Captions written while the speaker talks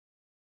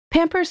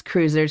Pampers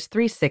Cruisers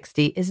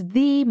 360 is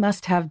the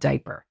must-have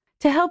diaper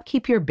to help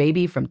keep your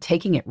baby from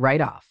taking it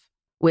right off,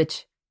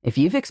 which, if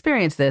you've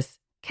experienced this,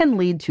 can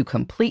lead to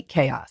complete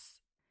chaos.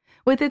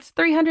 With its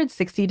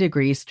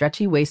 360-degree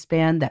stretchy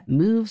waistband that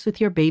moves with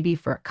your baby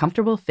for a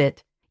comfortable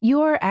fit,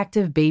 your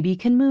active baby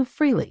can move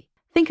freely.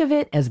 Think of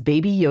it as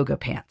baby yoga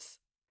pants.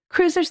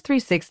 Cruisers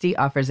 360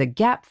 offers a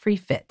gap-free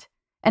fit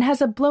and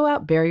has a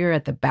blowout barrier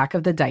at the back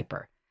of the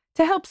diaper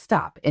to help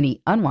stop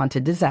any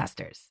unwanted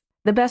disasters.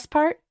 The best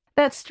part?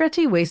 That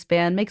stretchy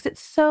waistband makes it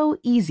so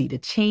easy to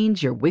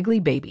change your wiggly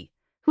baby,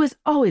 who is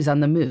always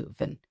on the move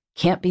and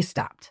can't be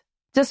stopped.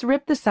 Just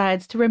rip the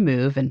sides to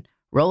remove and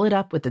roll it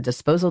up with the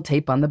disposal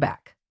tape on the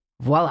back.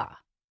 Voila!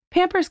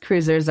 Pampers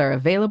Cruisers are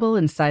available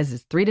in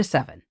sizes 3 to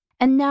 7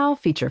 and now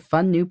feature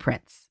fun new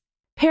prints.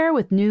 Pair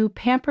with new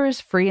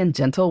Pampers Free and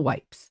Gentle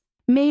wipes,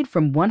 made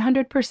from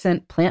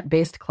 100%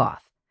 plant-based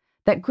cloth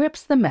that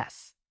grips the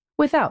mess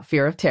without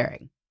fear of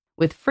tearing.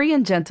 With Free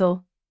and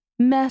Gentle,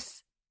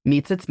 mess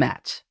meets its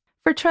match.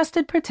 For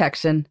trusted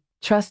protection,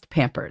 trust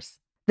Pampers,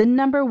 the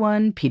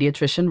 #1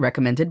 pediatrician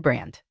recommended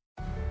brand.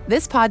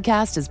 This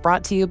podcast is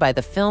brought to you by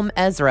the film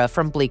Ezra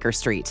from Bleecker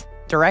Street,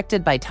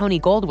 directed by Tony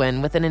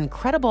Goldwyn with an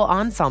incredible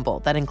ensemble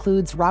that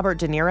includes Robert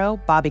De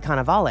Niro, Bobby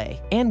Cannavale,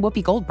 and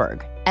Whoopi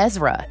Goldberg.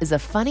 Ezra is a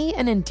funny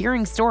and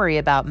endearing story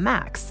about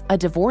Max, a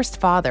divorced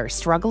father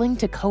struggling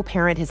to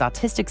co-parent his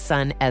autistic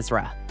son,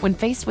 Ezra. When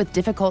faced with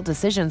difficult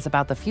decisions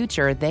about the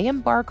future, they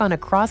embark on a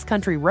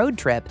cross-country road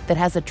trip that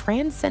has a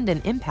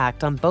transcendent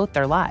impact on both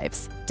their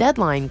lives.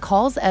 Deadline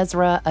calls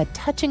Ezra a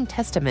touching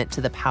testament to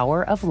the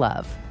power of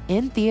love.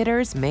 In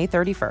theaters May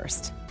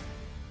 31st.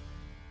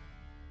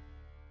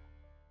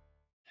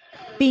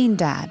 Bean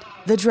Dad,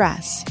 The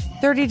Dress,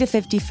 30 to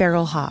 50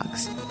 Feral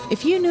Hogs.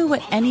 If you knew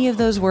what any of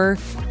those were,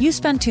 you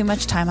spend too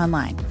much time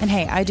online. And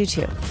hey, I do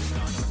too.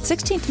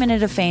 16th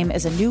Minute of Fame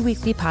is a new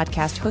weekly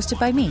podcast hosted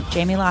by me,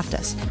 Jamie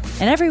Loftus.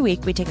 And every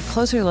week we take a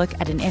closer look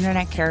at an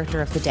internet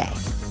character of the day.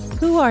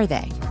 Who are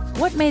they?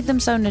 What made them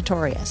so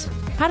notorious?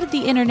 How did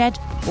the internet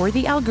or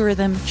the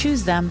algorithm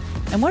choose them?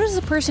 And what does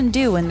a person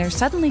do when they're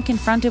suddenly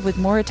confronted with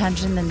more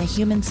attention than the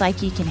human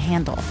psyche can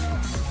handle?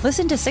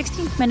 Listen to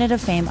 16th Minute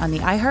of Fame on the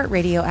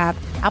iHeartRadio app,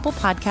 Apple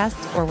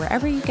Podcasts, or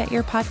wherever you get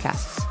your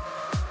podcasts.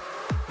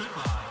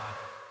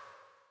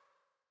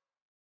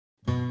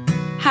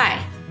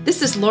 Hi,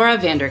 this is Laura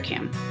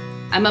Vanderkam.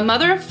 I'm a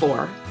mother of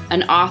 4,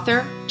 an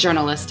author,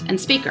 journalist,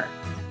 and speaker.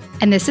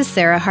 And this is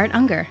Sarah Hart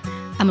Unger.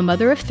 I'm a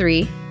mother of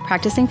 3,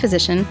 practicing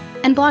physician,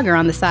 and blogger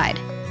on the side.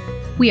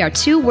 We are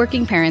 2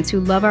 working parents who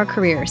love our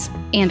careers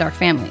and our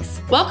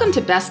families. Welcome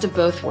to Best of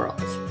Both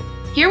Worlds.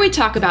 Here we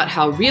talk about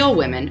how real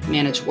women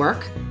manage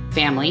work,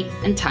 family,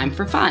 and time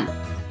for fun.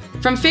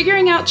 From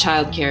figuring out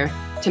childcare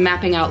to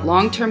mapping out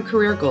long-term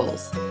career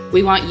goals,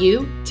 we want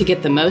you to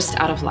get the most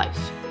out of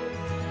life.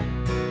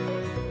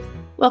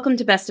 Welcome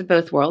to Best of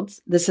Both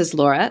Worlds. This is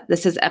Laura.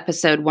 This is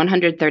episode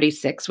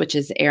 136, which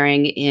is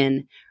airing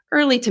in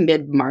early to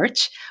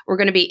mid-March. We're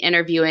going to be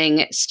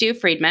interviewing Stu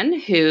Friedman,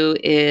 who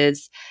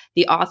is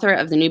the author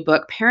of the new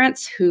book,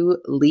 Parents Who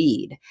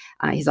Lead.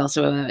 He's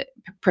also a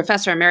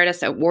professor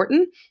emeritus at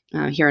Wharton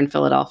here in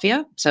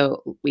Philadelphia.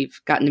 So we've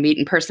gotten to meet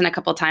in person a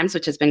couple of times,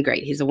 which has been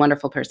great. He's a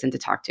wonderful person to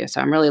talk to.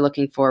 So I'm really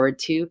looking forward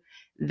to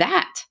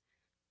that.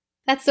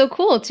 That's so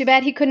cool. Too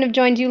bad he couldn't have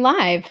joined you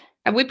live.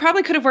 We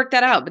probably could have worked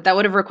that out, but that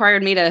would have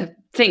required me to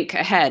think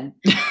ahead.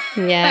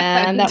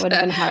 Yeah, and that would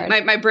have been hard.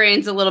 My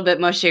brain's a little bit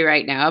mushy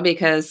right now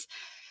because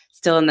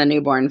still in the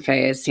newborn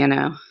phase, you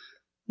know.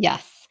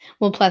 Yes.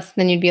 Well, plus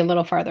then you'd be a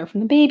little farther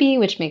from the baby,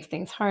 which makes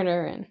things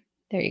harder. And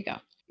there you go.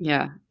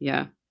 Yeah.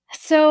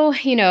 So,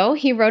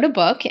 he wrote a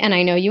book and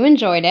I know you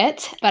enjoyed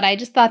it, but I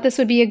just thought this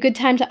would be a good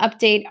time to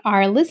update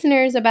our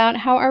listeners about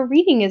how our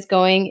reading is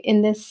going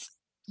in this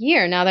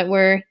year now that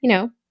we're,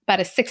 about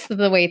a sixth of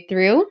the way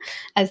through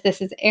as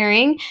this is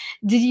airing.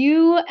 Did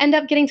you end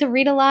up getting to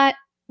read a lot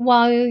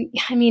I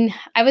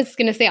was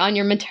going to say on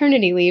your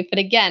maternity leave, but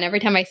again, every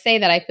time I say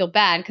that, I feel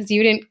bad because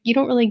you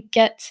don't really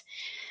get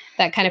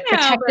that kind of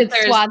protected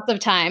swaths of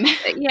time.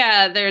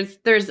 Yeah,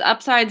 there's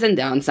upsides and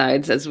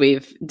downsides as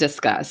we've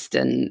discussed.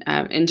 And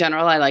in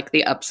general, I like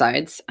the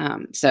upsides.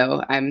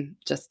 So I'm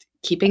just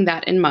keeping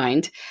that in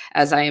mind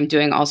as I am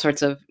doing all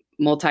sorts of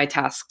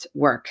multitasked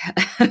work.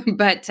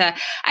 But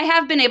I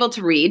have been able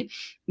to read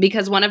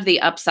because one of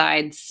the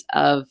upsides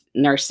of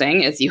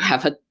nursing is you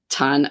have a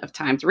ton of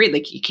time to read.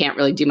 Like you can't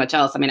really do much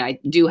else. I mean, I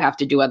do have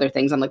to do other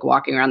things. I'm like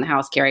walking around the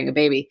house carrying a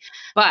baby,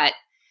 but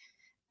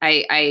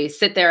I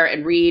sit there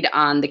and read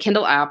on the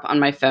Kindle app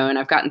on my phone.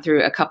 I've gotten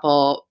through a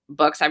couple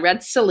books. I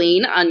read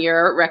Celine on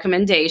your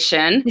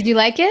recommendation. Did you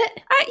like it?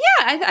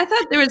 I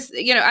thought there was,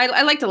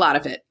 I liked a lot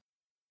of it.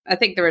 I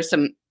think there was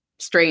some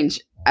strange,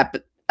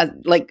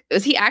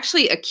 is he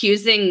actually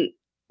accusing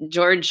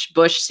George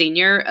Bush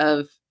Sr.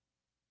 of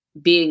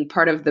being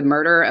part of the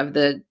murder of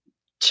the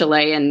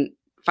Chilean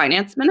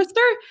finance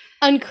minister?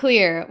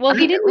 Unclear. Well,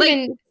 he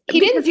didn't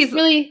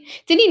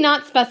did he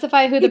not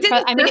specify who the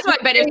president?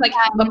 But it's like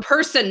a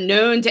person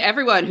known to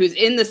everyone who's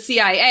in the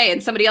CIA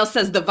and somebody else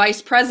says the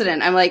vice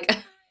president. I'm like,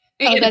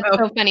 Oh, that's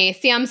know? so funny.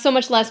 See, I'm so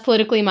much less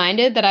politically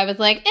minded that I was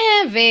like,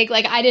 vague.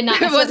 Like I did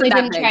not, I It wasn't certainly that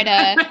didn't big. try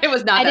to, It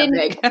was not I that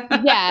didn't,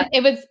 big. yeah,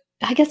 it was,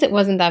 I guess it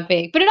wasn't that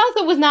big, but it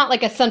also was not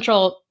like a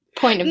central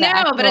point of the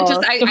No, but it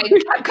just, actual I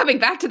story. kept coming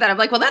back to that. I'm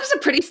like, well, that is a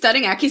pretty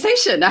stunning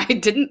accusation. I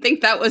didn't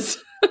think that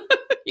was,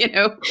 you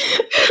know,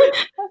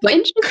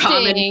 like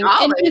common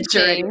knowledge or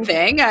Interesting.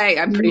 anything.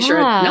 I'm pretty sure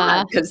it's Yeah.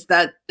 not because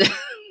that,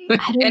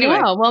 I don't anyway.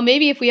 know. Well,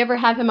 maybe if we ever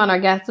have him on our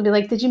guest, we'll be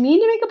like, did you mean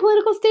to make a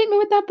political statement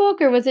with that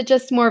book? Or was it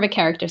just more of a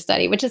character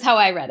study, which is how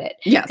I read it.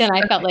 Yes. Then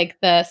I felt like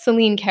the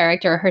Celine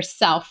character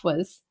herself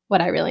was what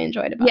I really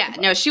enjoyed about Yeah,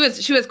 no, she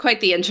was quite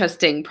the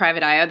interesting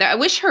private eye. I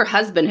wish her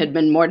husband had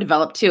been more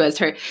developed too, as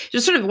her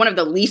just sort of one of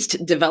the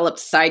least developed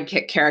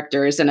sidekick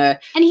characters in a.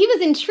 And he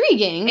was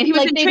intriguing. And he was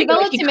like intriguing, they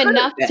like, developed he him could have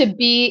enough been. to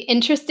be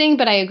interesting,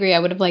 but I agree. I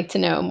would have liked to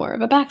know more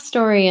of a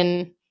backstory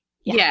and.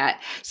 Yeah.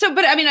 So,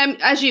 but I mean,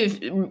 as you've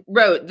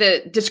wrote,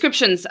 the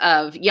descriptions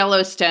of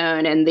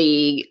Yellowstone and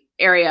the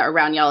area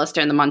around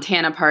Yellowstone, the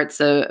Montana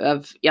parts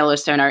of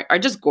Yellowstone are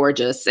just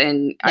gorgeous.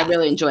 And I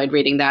really enjoyed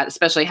reading that,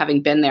 especially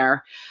having been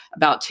there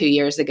about 2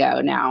 years ago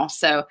now.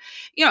 So,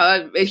 you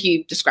know,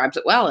 he describes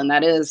it well. And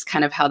that is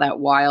kind of how that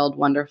wild,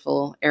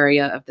 wonderful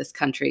area of this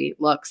country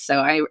looks. So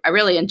I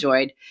really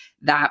enjoyed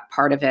that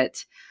part of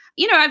it.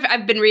 You know,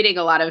 I've been reading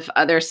a lot of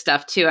other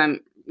stuff too.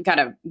 I'm got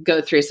to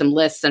go through some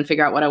lists and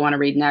figure out what I want to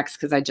read next,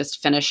 because I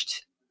just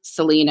finished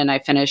Celine and I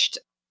finished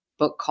a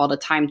book called A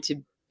Time to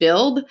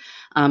Build,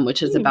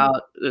 which is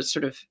about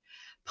sort of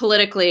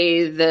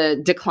politically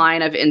the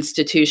decline of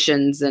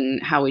institutions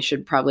and how we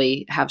should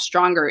probably have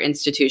stronger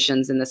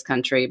institutions in this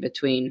country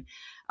between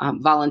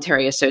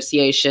voluntary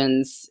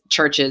associations,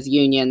 churches,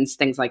 unions,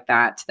 things like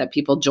that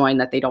people join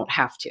that they don't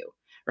have to,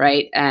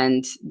 right?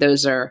 And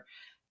those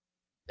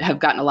have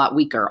gotten a lot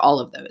weaker, all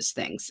of those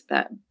things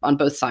on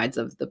both sides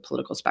of the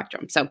political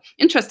spectrum. So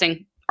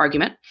interesting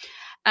argument.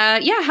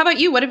 Yeah. How about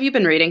you? What have you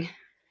been reading?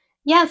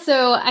 Yeah.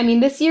 So, I mean,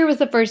 this year was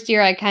the first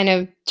year I kind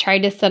of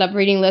tried to set up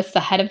reading lists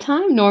ahead of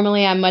time.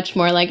 Normally I'm much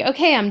more like,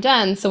 okay, I'm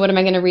done. So what am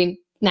I going to read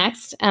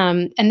next?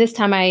 And this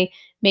time I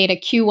made a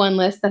Q1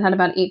 list that had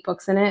about 8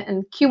 books in it.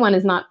 And Q1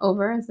 is not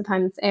over as the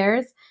time this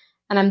airs.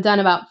 And I'm done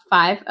about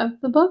 5 of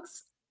the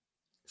books.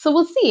 So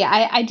we'll see.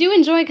 I do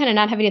enjoy kind of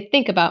not having to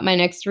think about my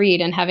next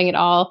read and having it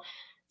all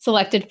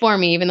selected for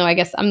me, even though I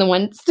guess I'm the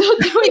one still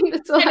doing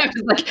the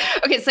selection. Like,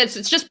 okay, so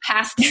it's just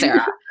past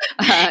Sarah.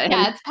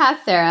 Yeah, it's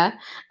past Sarah.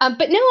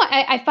 But no,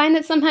 I find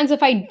that sometimes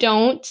if I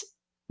don't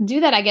do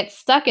that, I get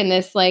stuck in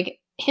this like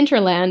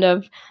hinterland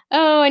of,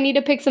 oh, I need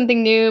to pick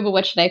something new, but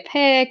what should I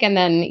pick? And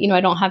then, you know,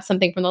 I don't have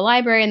something from the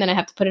library and then I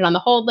have to put it on the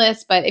hold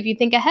list. But if you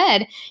think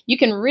ahead, you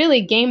can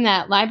really game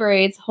that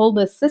library's hold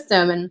list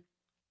system. And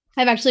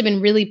I've actually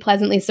been really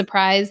pleasantly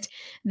surprised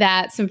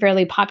that some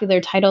fairly popular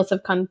titles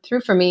have come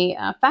through for me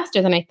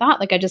faster than I thought.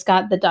 Like I just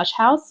got The Dutch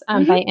House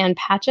by Anne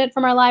Patchett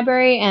from our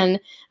library, and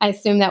I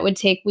assumed that would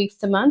take weeks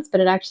to months, but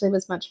it actually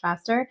was much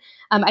faster.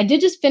 I did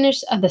just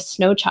finish The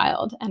Snow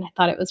Child, and I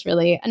thought it was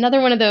really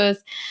another one of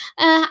those,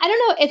 I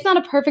don't know, it's not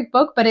a perfect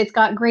book, but it's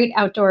got great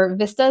outdoor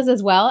vistas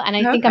as well, and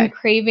I think I'm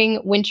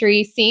craving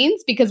wintry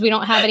scenes because we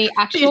don't have any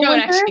actual you don't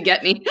winter. actually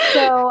get me.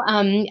 So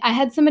I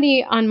had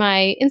somebody on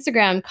my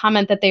Instagram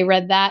comment that they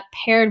read that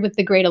paired with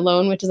The Great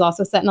Alone, which is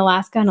also set in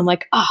Alaska. And I'm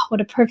like, oh, what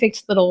a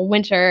perfect little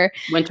winter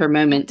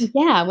moment.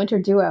 Yeah, winter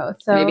duo.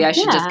 So maybe I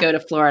should just go to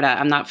Florida.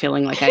 I'm not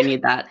feeling like I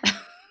need that.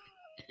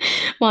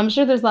 Well, I'm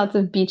sure there's lots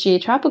of beachy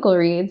tropical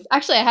reads.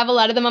 Actually, I have a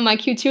lot of them on my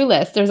Q2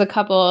 list. There's a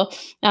couple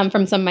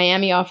from some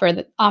Miami author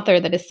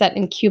that is set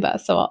in Cuba.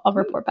 So I'll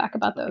report back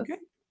about those. Okay.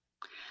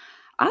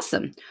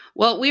 Awesome.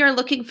 Well, we are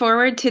looking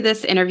forward to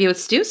this interview with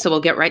Stu, so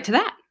we'll get right to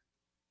that.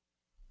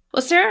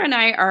 Well, Sarah and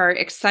I are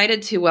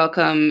excited to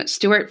welcome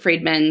Stewart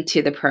Friedman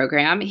to the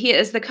program. He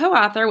is the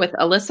co-author with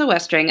Alyssa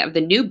Westring of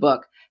the new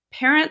book,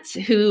 Parents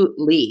Who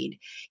Lead.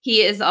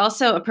 He is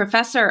also a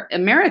professor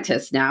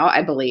emeritus now,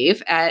 I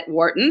believe, at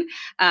Wharton,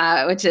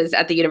 which is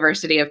at the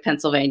University of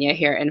Pennsylvania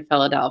here in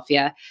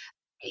Philadelphia.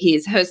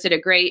 He's hosted a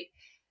great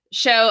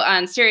show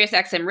on Sirius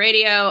XM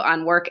Radio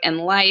on Work and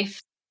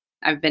Life.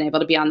 I've been able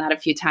to be on that a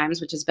few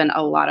times, which has been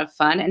a lot of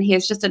fun. And he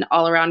is just an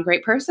all-around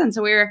great person.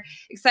 So we're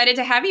excited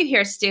to have you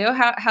here, Stu.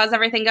 How's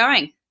everything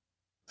going?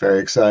 Very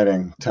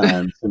exciting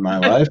times in my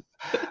life.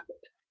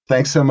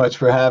 Thanks so much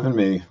for having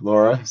me,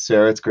 Laura.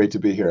 Sarah, it's great to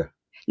be here.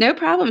 No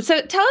problem.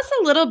 So tell us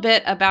a little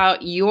bit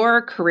about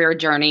your career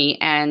journey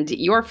and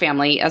your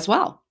family as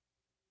well.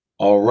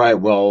 All right.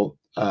 Well,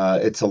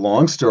 it's a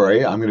long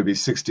story. I'm going to be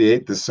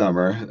 68 this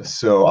summer,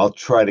 so I'll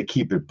try to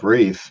keep it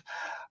brief.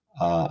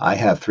 I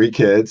have 3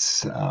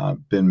 kids,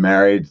 been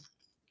married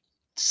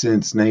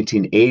since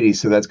 1980,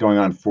 so that's going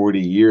on 40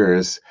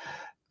 years,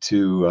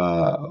 to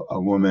a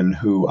woman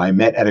who I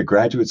met at a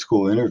graduate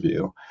school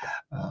interview,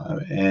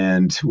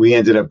 and we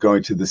ended up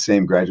going to the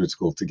same graduate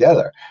school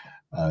together.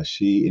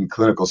 She in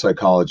clinical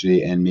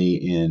psychology and me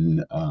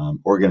in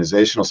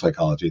organizational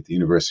psychology at the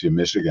University of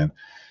Michigan.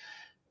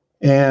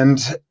 And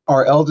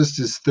our eldest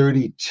is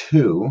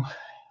 32,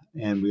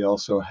 and we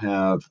also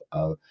have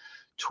a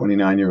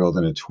 29-year-old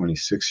and a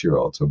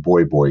 26-year-old, so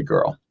boy,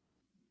 girl.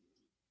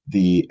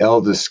 The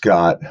eldest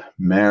got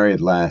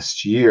married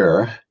last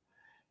year,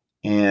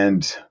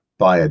 and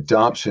by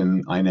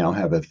adoption, I now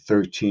have a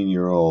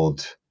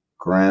 13-year-old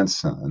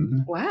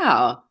grandson.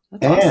 Wow.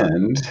 That's awesome.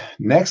 And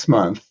next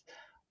month,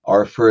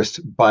 our first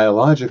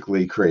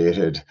biologically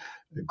created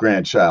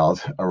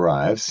grandchild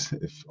arrives,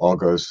 if all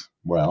goes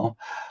well.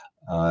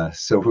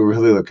 So we're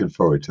really looking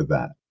forward to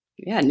that.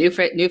 Yeah, new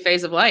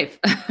phase of life.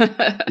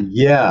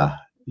 Yeah,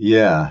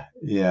 yeah.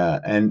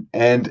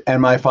 And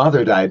my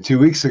father died 2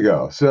 weeks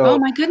ago. So Oh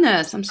my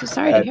goodness. I'm so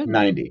sorry to at hear that.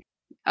 90.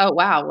 Oh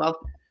wow. Well,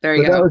 there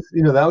you But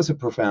go. that was a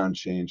profound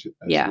change as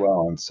Yeah.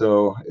 well. And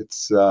so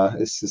it's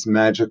this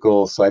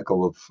magical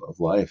cycle of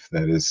life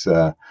that is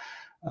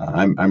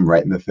I'm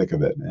right in the thick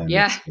of it, and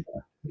Yeah.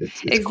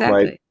 it's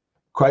Exactly.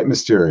 quite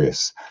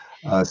mysterious.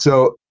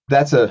 So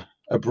that's a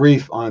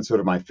brief on sort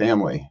of my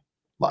family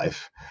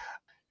life.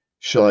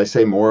 Shall I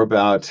say more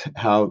about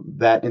how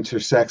that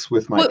intersects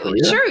with my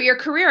career? Sure, your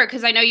career,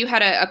 because I know you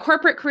had a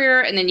corporate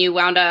career and then you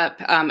wound up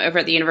over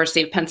at the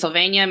University of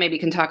Pennsylvania. Maybe you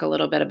can talk a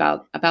little bit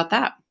about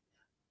that.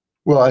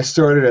 Well, I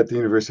started at the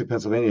University of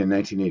Pennsylvania in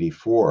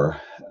 1984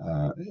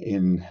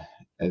 in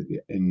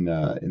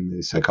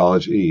the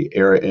psychology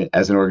area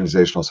as an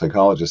organizational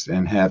psychologist,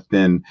 and have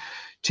been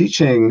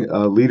teaching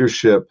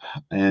leadership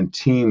and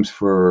teams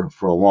for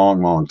a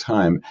long, long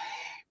time.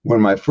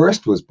 When my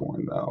first was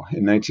born, though,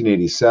 in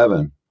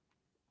 1987,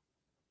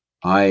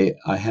 I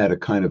had a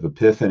kind of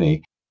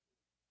epiphany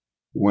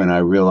when I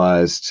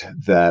realized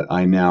that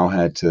I now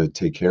had to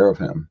take care of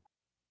him,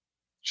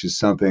 which is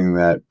something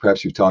that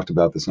perhaps you've talked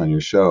about this on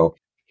your show.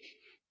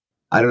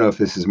 I don't know if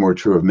this is more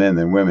true of men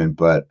than women,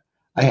 but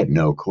I had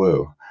no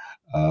clue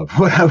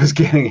what I was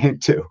getting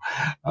into.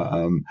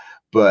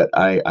 But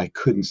I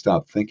couldn't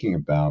stop thinking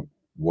about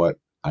what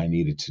I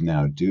needed to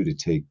now do to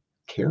take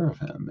care of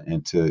him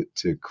and to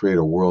create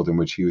a world in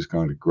which he was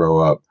going to grow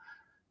up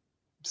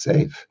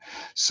safe.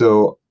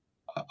 So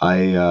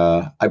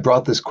I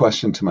brought this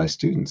question to my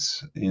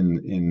students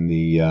in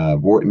the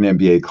Wharton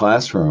MBA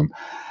classroom.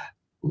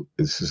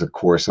 This is a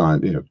course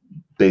on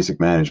basic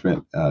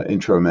management,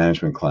 intro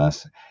management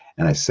class,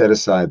 and I set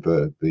aside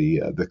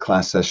the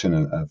class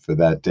session for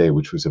that day,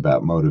 which was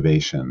about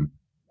motivation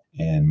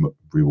and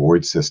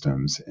reward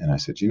systems. And I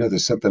said,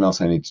 there's something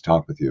else I need to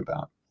talk with you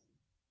about.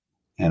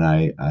 And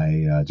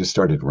I just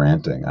started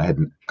ranting. I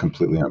hadn't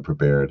completely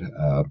unprepared,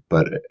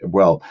 but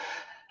well,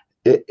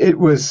 it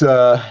was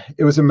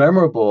a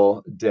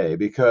memorable day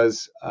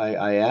because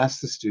I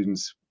asked the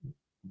students,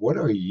 what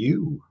are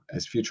you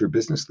as future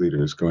business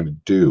leaders going to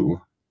do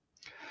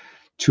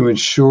to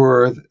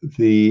ensure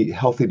the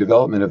healthy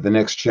development of the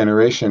next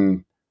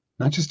generation,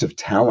 not just of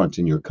talent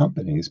in your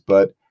companies,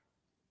 but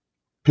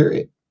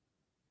period.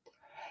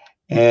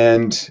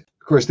 And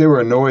of course, they were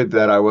annoyed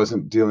that I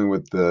wasn't dealing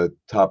with the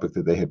topic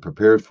that they had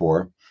prepared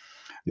for.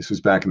 This was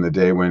back in the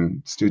day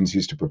when students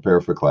used to prepare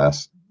for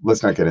class.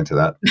 Let's not get into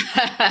that.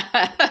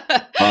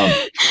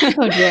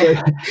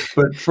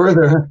 But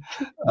further,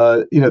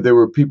 there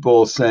were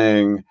people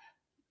saying,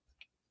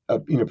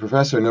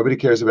 Professor, nobody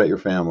cares about your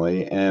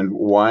family. And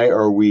why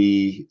are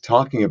we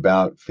talking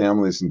about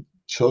families and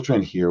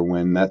children here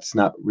when that's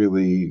not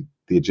really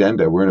the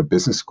agenda? We're in a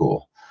business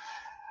school.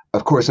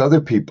 Of course,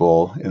 other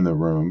people in the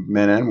room,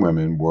 men and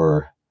women,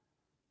 were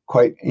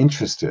quite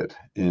interested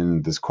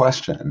in this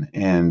question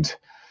and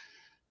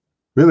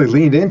really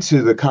leaned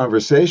into the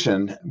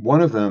conversation.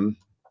 One of them,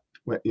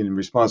 in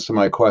response to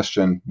my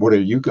question, what are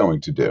you going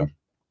to do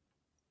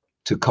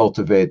to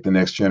cultivate the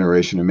next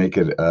generation and make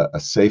it a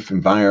safe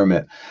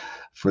environment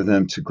for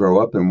them to grow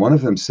up? And one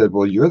of them said,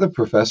 well, you're the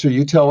professor,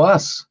 you tell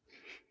us.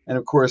 And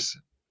of course,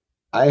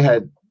 I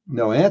had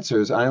no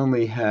answers. I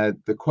only had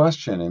the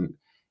question. And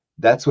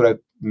that's what I've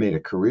made a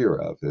career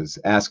of, is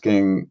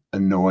asking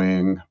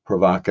annoying,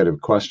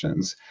 provocative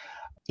questions.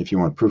 If you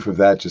want proof of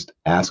that, just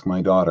ask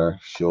my daughter.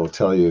 She'll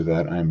tell you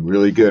that I'm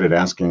really good at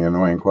asking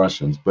annoying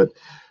questions. But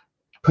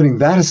putting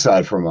that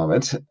aside for a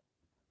moment,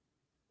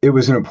 it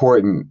was an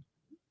important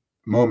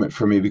moment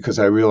for me because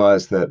I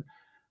realized that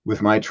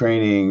with my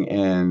training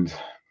and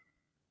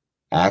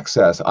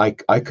access, I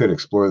could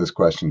explore this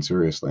question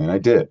seriously, and I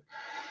did.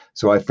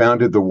 So I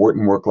founded the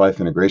Wharton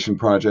Work-Life Integration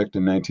Project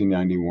in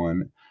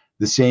 1991,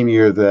 the same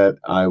year that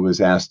I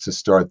was asked to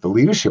start the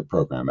leadership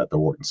program at the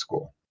Wharton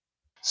School.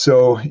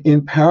 So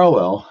in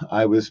parallel,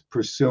 I was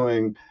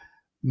pursuing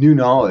new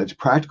knowledge,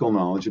 practical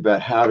knowledge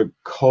about how to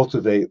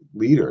cultivate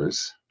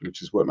leaders,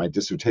 which is what my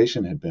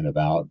dissertation had been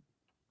about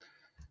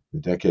the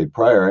decade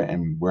prior,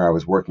 and where I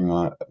was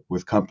working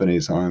with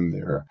companies on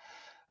their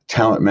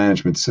talent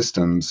management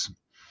systems.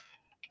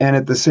 And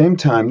at the same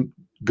time,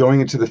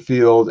 going into the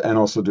field and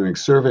also doing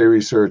survey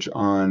research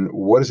on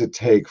what does it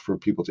take for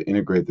people to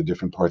integrate the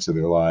different parts of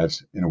their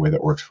lives in a way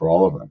that works for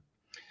all of them.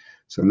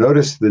 So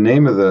notice the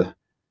name of the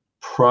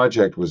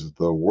project was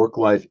the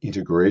Work-Life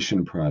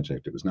Integration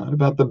Project. It was not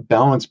about the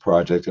Balance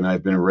Project, and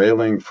I've been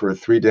railing for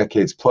 3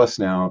 decades plus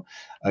now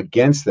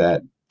against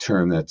that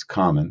term that's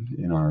common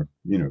in our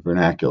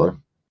vernacular.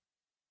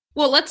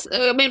 Well,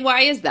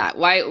 why is that?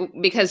 Why?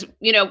 Because,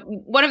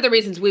 one of the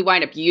reasons we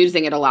wind up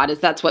using it a lot is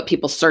that's what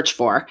people search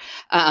for.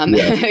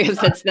 Yes.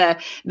 Because it's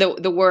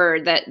the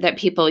word that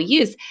people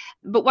use.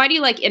 But why do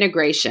you like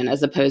integration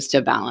as opposed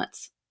to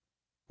balance?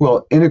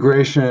 Well,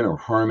 integration or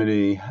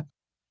harmony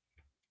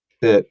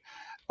that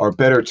are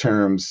better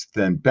terms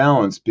than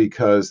balance,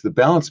 because the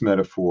balance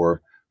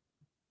metaphor,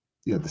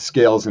 the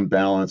scales in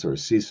balance or a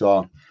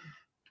seesaw,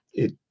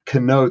 it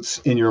connotes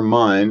in your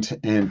mind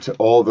and to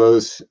all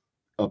those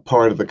a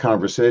part of the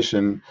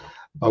conversation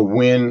a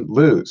win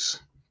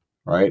lose,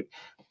 right?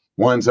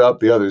 One's up,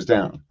 the other's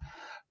down.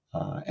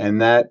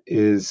 And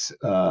that's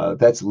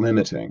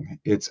limiting.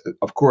 It's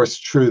of course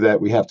true that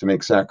we have to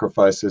make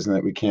sacrifices and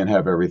that we can't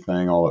have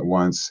everything all at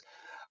once.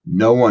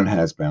 No one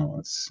has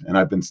balance, and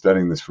I've been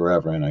studying this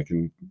forever, and I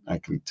can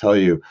tell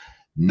you,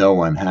 no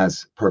one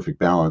has perfect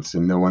balance,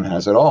 and no one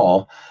has it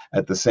all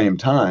at the same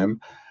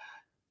time.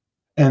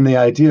 And the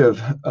idea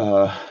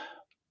of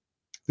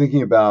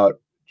thinking about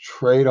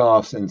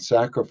trade-offs and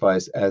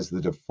sacrifice as the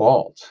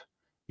default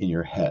in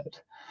your head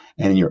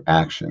and in your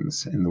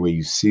actions and the way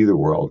you see the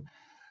world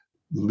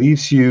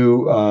leaves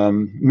you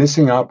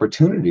missing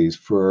opportunities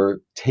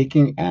for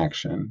taking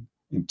action,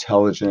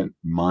 intelligent,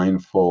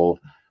 mindful,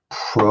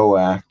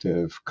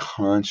 proactive,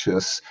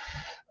 conscious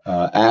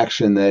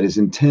action that is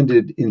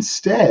intended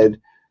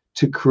instead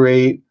to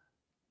create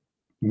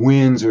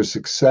wins or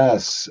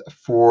success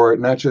for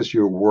not just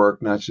your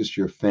work, not just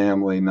your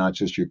family, not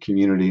just your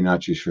community, not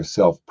just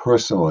yourself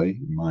personally,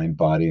 mind,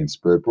 body, and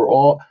spirit,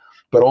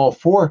 but all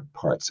four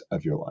parts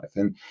of your life.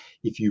 And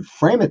if you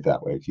frame it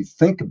that way, if you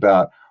think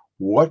about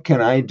what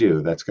can I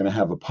do that's going to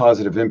have a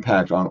positive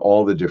impact on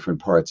all the different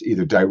parts,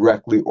 either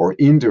directly or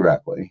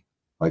indirectly,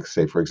 like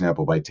say, for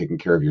example, by taking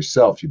care of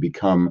yourself, you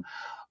become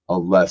a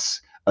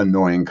less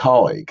annoying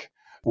colleague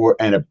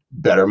and a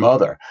better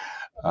mother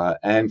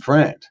and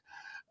friend.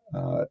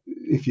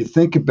 If you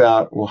think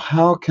about, well,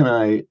 how can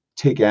I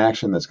take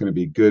action that's going to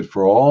be good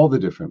for all the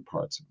different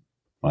parts of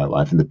my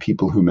life and the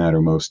people who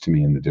matter most to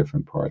me in the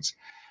different parts?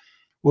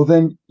 Well,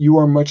 then you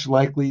are much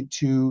likely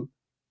to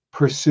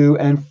pursue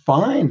and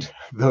find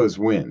those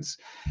wins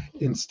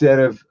instead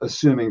of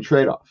assuming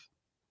trade-off.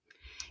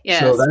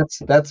 Yes.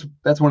 So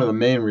that's one of the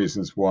main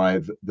reasons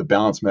why the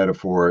balance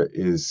metaphor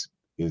is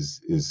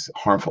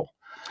harmful,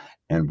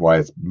 and why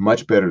it's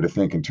much better to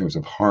think in terms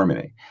of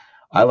harmony.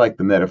 I like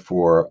the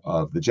metaphor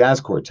of the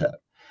jazz quartet,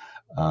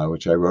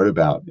 which I wrote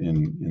about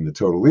in the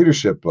Total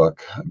Leadership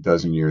book a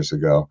dozen years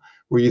ago,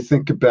 where you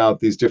think about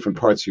these different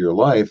parts of your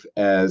life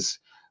as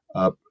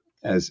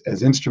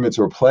instruments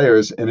or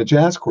players in a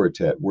jazz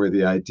quartet, where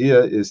the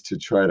idea is to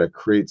try to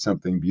create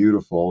something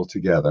beautiful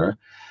together,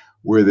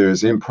 where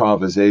there's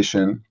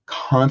improvisation,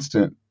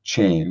 constant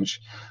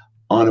change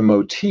on a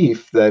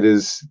motif that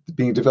is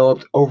being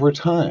developed over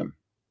time,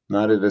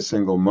 not at a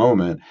single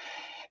moment.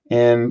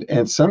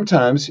 And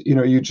sometimes,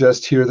 you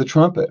just hear the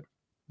trumpet,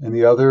 and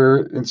the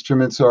other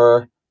instruments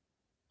are,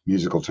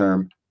 musical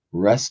term,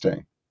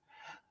 resting.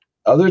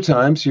 Other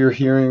times you're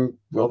hearing,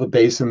 well, the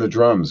bass and the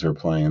drums are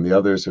playing, and the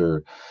others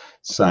are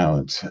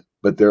silent,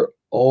 but they're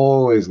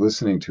always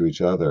listening to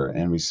each other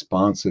and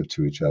responsive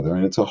to each other.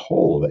 And it's a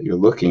whole that you're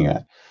looking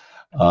at.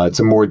 It's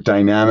a more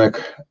dynamic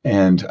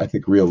and I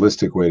think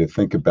realistic way to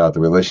think about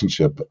the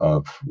relationship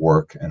of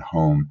work and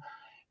home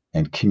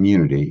and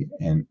community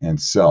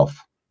and self.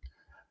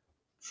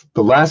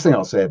 The last thing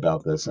I'll say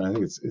about this, and I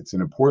think it's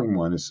an important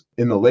one, is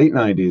in the late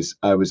 90s,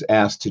 I was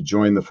asked to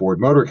join the Ford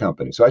Motor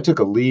Company. So I took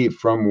a leave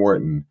from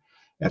Wharton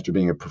after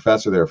being a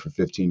professor there for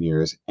 15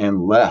 years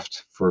and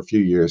left for a few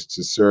years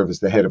to serve as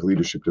the head of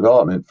leadership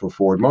development for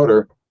Ford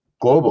Motor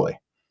globally.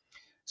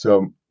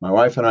 So my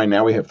wife and I,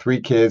 now we have 3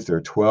 kids.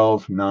 They're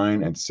 12,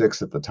 9, and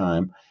 6 at the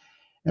time.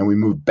 And we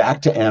moved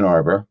back to Ann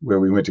Arbor, where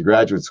we went to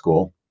graduate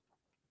school,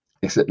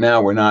 except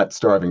now we're not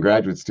starving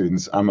graduate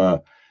students. I'm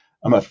a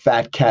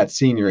fat cat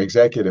senior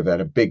executive at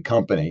a big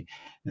company.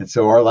 And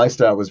so our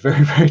lifestyle was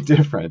very, very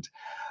different.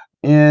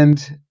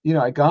 And,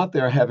 I got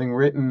there having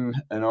written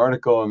an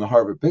article in the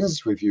Harvard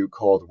Business Review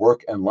called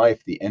Work and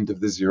Life, the End of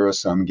the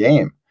Zero-Sum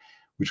Game,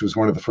 which was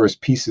one of the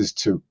first pieces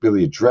to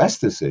really address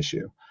this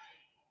issue.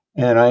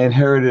 And I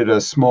inherited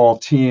a small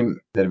team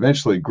that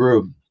eventually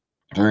grew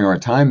during our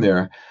time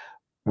there,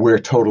 where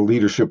Total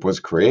Leadership was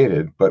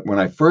created. But when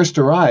I first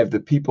arrived, the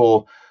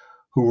people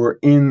who were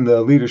in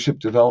the Leadership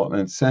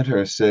Development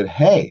Center said,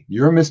 "Hey,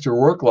 you're Mr.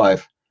 Work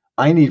Life.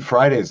 I need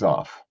Fridays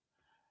off."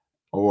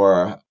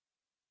 Or,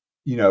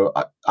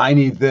 I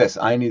need this,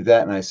 I need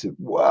that. And I said,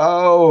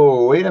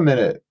 whoa, wait a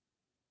minute.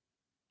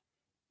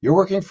 You're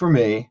working for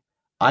me.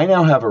 I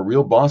now have a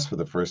real boss for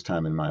the first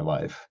time in my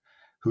life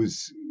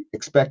who's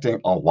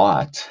expecting a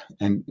lot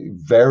and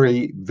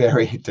very,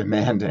 very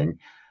demanding.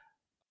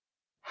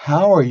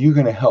 How are you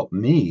going to help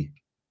me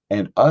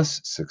and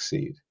us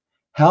succeed?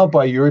 How,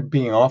 by your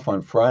being off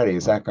on Friday,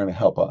 is that going to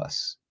help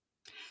us?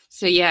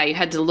 So yeah, you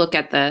had to look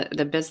at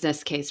the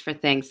business case for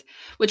things,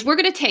 which we're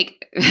going to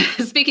take.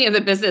 Speaking of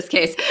the business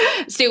case,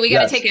 Stu, we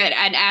got to take an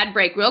ad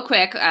break real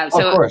quick.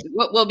 So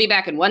we'll be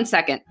back in 1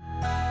 second.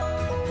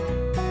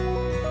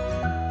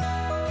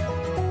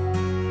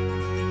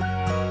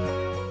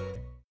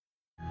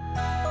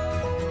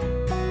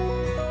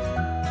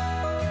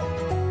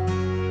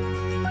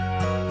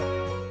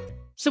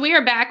 So we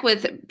are back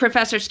with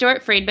Professor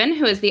Stewart Friedman,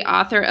 who is the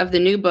author of the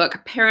new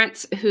book,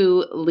 Parents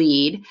Who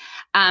Lead.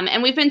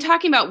 And we've been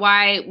talking about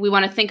why we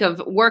want to think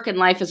of work and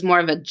life as more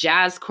of a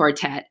jazz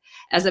quartet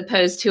as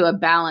opposed to a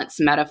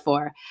balance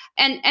metaphor.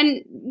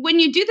 And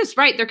when you do this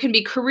right, there can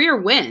be career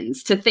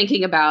wins to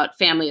thinking about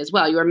family as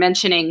well. You were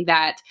mentioning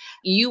that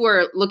you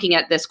were looking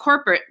at this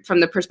corporate from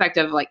the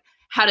perspective of like,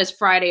 how does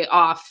Friday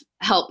off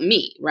help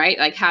me, right?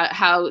 Like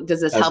how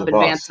does this help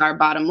advance our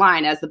bottom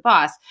line as the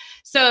boss?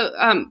 So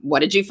what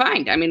did you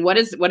find? I mean, what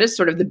is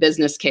sort of the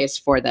business case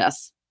for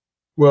this?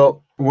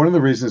 Well, one of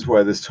the reasons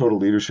why this total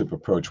leadership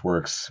approach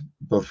works,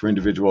 both for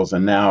individuals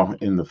and now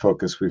in the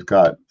focus we've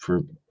got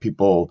for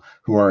people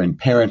who are in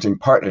parenting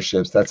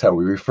partnerships, that's how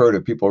we refer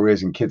to people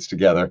raising kids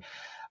together,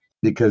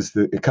 because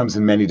it comes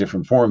in many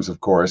different forms, of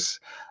course,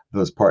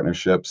 those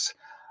partnerships.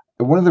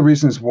 One of the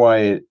reasons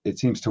why it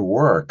seems to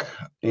work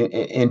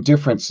in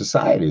different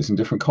societies and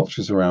different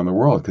cultures around the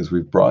world, because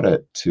we've brought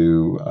it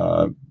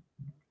to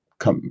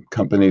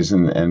companies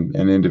and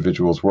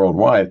individuals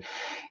worldwide,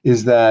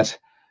 is that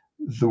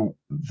the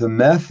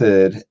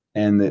method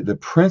and the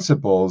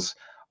principles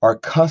are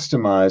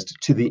customized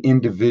to the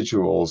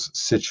individual's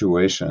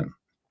situation.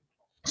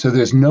 So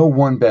there's no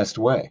one best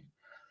way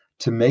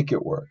to make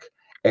it work,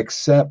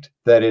 except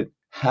that it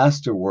has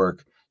to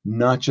work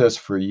not just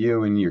for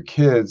you and your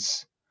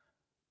kids,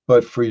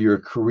 but for your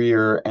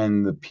career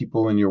and the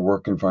people in your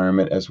work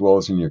environment, as well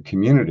as in your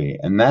community.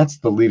 And that's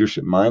the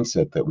leadership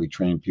mindset that we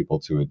train people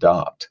to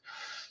adopt.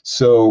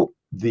 So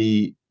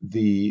the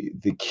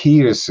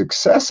key to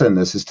success in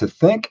this is to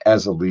think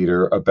as a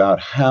leader about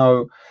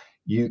how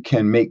you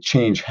can make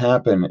change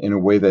happen in a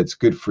way that's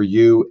good for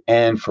you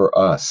and for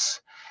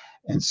us.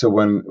 And so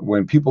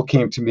when people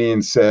came to me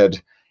and said,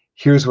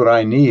 here's what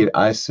I need,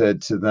 I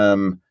said to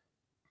them,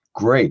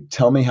 great,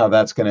 tell me how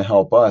that's going to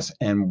help us.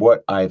 And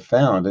what I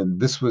found, and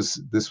this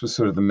was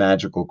sort of the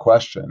magical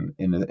question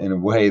in a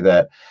way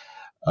that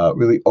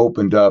really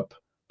opened up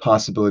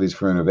possibilities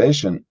for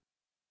innovation.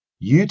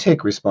 You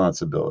take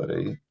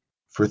responsibility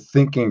for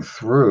thinking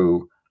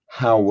through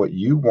how what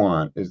you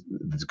want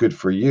that's good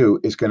for you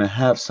is going to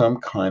have some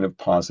kind of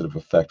positive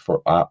effect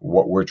for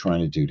what we're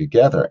trying to do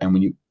together. And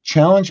when you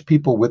challenge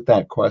people with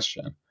that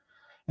question,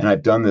 and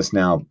I've done this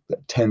now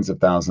tens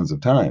of thousands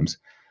of times,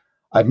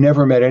 I've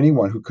never met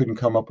anyone who couldn't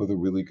come up with a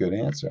really good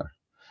answer,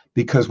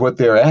 because what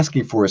they're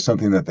asking for is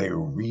something that they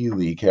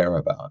really care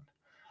about.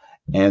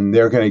 And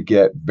they're going to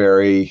get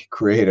very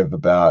creative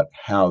about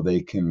how they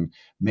can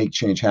make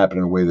change happen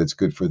in a way that's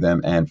good for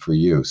them and for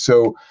you.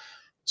 So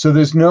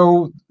there's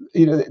no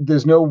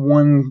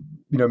one,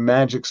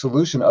 magic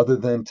solution other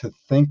than to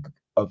think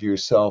of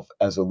yourself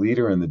as a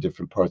leader in the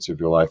different parts of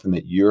your life, and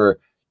that your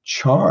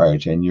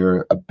charge and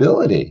your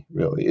ability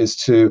really is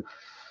to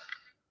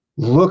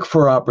look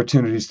for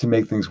opportunities to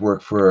make things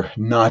work for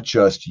not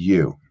just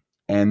you.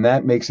 And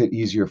that makes it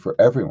easier for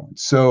everyone.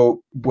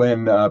 So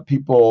when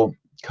people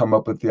come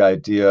up with the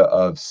idea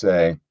of,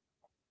 say,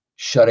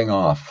 shutting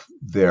off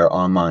their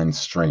online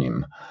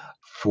stream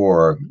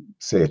for,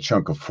 say, a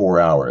chunk of 4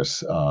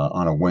 hours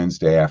on a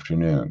Wednesday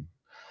afternoon,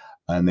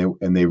 and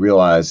they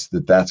realize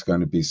that that's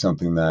going to be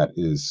something that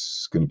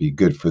is going to be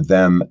good for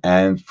them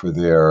and for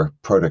their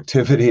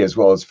productivity, as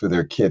well as for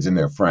their kids and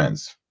their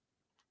friends.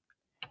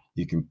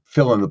 You can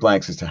fill in the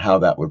blanks as to how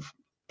that would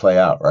play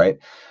out, right?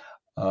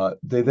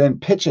 They then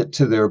pitch it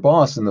to their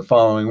boss in the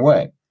following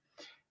way.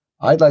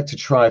 I'd like to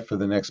try for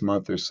the next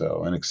month or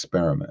so an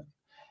experiment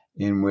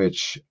in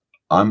which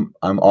I'm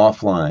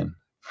offline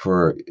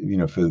for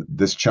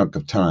this chunk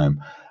of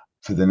time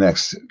for the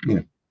next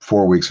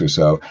 4 weeks or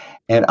so,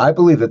 and I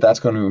believe that that's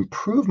going to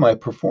improve my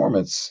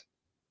performance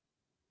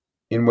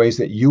in ways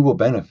that you will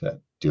benefit,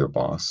 dear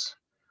boss.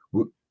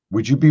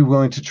 Would you be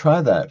willing to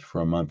try that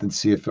for a month and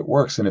see if it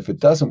works? And if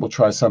it doesn't, we'll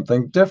try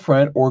something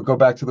different or go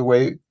back to the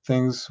way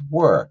things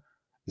were.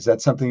 Is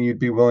that something you'd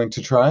be willing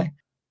to try?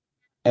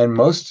 And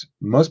most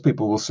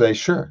people will say,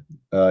 sure,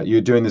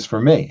 you're doing this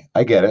for me.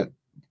 I get it.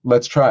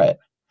 Let's try it.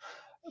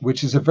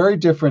 Which is a very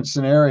different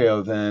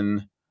scenario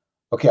than,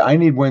 okay, I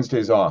need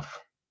Wednesdays off.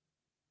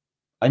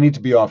 I need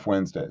to be off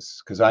Wednesdays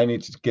because I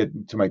need to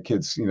get to my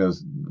kids,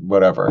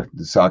 whatever,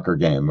 the soccer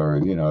game or,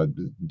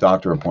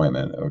 doctor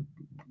appointment.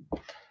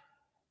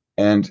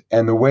 And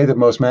the way that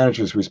most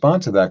managers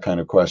respond to that kind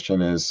of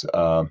question is,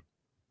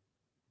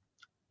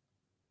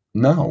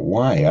 no,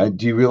 why?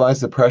 Do you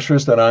realize the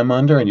pressures that I'm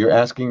under and you're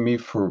asking me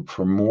for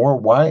more?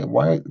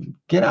 Why?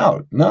 Get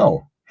out.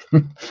 No.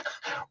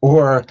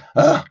 Or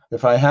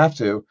if I have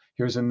to,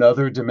 here's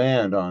another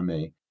demand on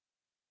me.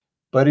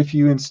 But if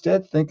you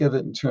instead think of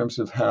it in terms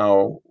of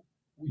how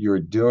you're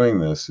doing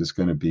this is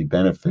going to be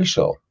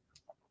beneficial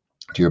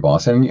to your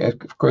boss, and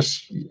of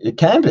course it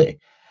can be,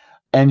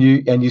 and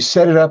you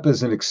set it up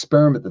as an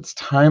experiment that's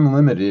time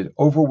limited,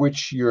 over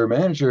which your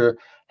manager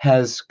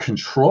has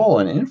control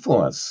and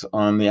influence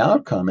on the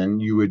outcome,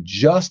 and you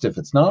adjust if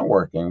it's not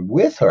working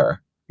with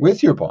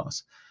your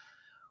boss,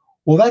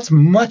 well, that's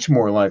much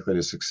more likely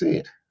to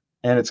succeed.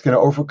 And it's going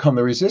to overcome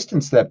the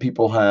resistance that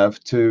people have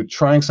to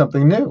trying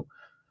something new.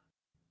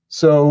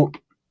 So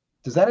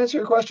Does that answer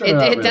your question or It,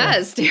 not it really?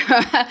 does.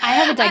 I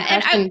have a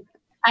digression.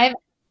 I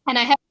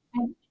have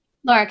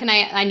Laura, can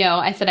I know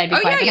I said I'd be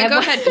quiet, but I have go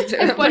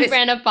ahead. one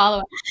brand of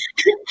follow-up.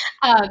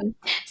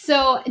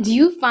 So do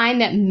you find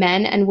that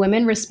men and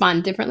women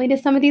respond differently to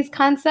some of these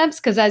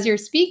concepts? Because as you're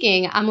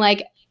speaking, I'm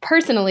like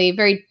personally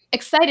very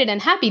excited and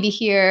happy to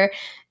hear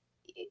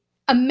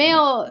a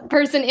male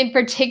person in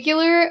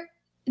particular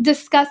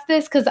discuss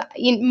this, because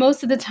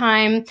most of the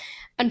time,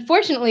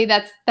 unfortunately,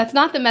 that's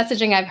not the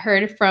messaging I've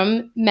heard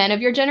from men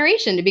of your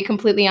generation, to be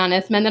completely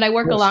honest, men that I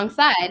work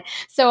alongside.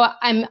 So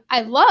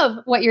I love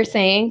what you're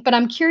saying, but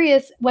I'm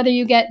curious whether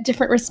you get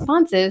different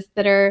responses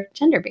that are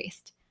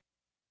gender-based.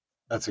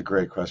 That's a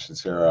great question,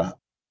 Sarah.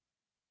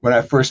 When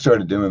I first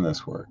started doing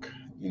this work,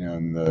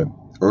 in the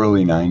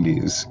early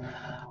 90s,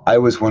 I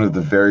was one of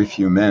the very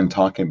few men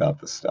talking about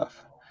this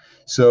stuff.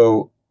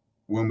 So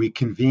when we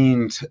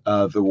convened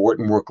the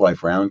Wharton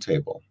Work-Life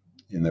Roundtable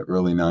in the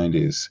early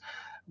 90s,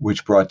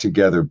 which brought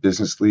together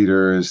business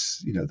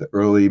leaders, the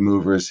early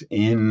movers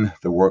in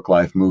the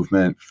work-life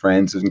movement,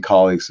 friends and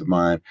colleagues of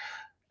mine,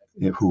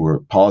 who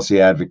were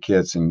policy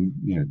advocates and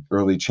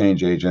early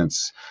change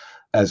agents,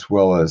 as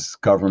well as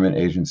government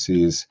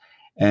agencies,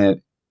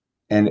 and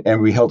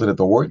we held it at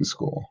the Wharton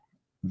School.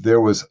 There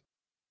was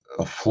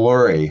a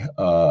flurry,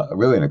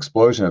 really an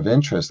explosion of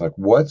interest. Like,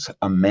 what's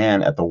a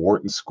man at the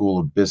Wharton School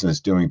of Business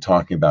doing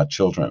talking about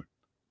children?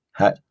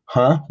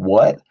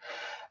 What?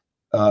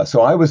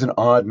 So I was an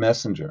odd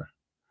messenger,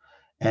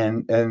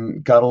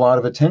 and got a lot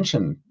of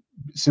attention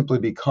simply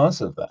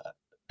because of that,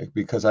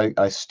 because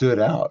I stood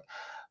out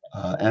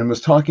and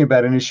was talking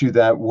about an issue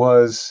that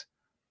was,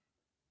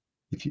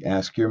 if you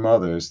ask your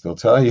mothers, they'll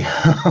tell you,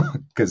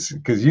 because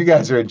you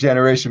guys are a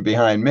generation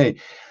behind me.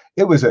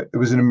 It was an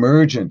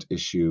emergent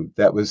issue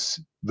that was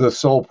the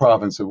sole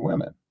province of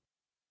women,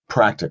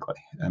 practically.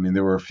 I mean,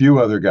 there were a few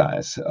other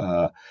guys.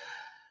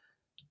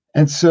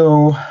 And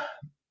so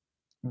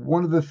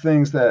one of the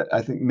things that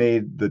I think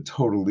made the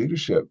Total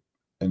Leadership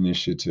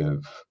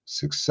Initiative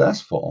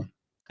successful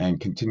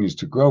and continues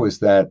to grow is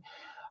that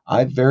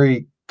I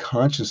very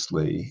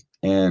consciously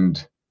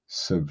and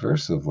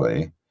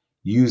subversively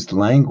used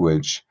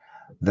language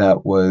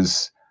that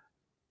was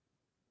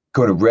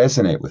going to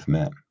resonate with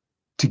men,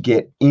 to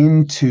get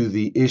into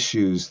the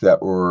issues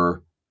that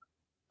were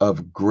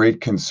of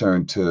great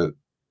concern to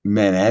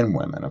men and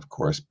women, of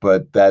course,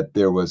 but that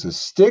there was a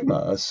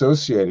stigma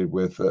associated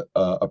with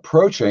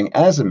approaching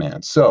as a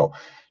man. So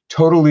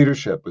Total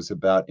Leadership was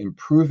about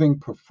improving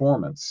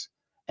performance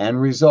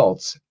and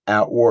results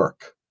at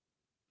work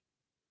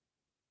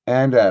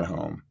and at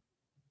home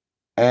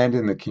and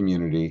in the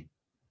community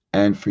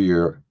and for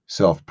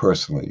yourself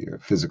personally, your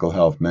physical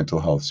health,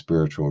 mental health,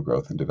 spiritual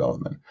growth and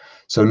development.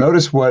 So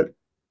notice what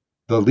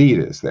the lead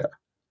is there.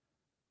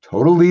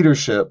 Total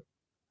Leadership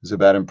is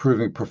about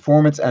improving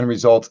performance and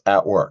results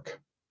at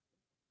work.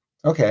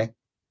 Okay,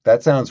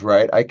 that sounds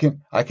right. I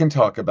can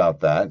talk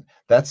about that.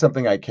 That's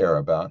something I care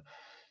about.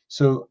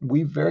 So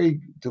we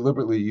very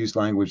deliberately used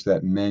language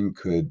that men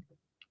could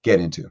get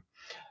into,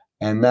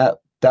 and that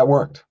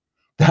worked.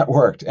 That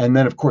worked. And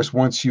then, of course,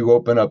 once you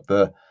open up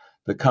the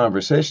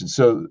conversation,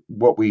 so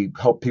what we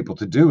help people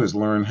to do is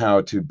learn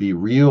how to be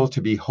real,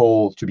 to be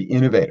whole, to be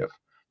innovative.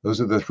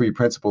 Those are the three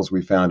principles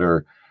we found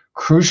are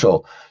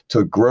crucial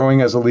to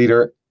growing as a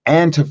leader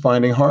and to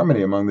finding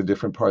harmony among the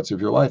different parts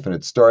of your life. And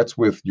it starts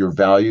with your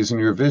values and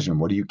your vision.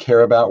 What do you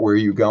care about? Where are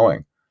you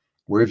going?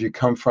 Where have you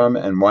come from?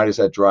 And why does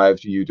that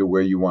drive you to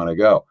where you want to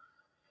go?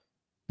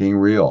 Being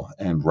real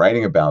and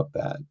writing about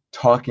that,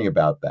 talking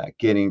about that,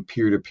 getting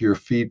peer-to-peer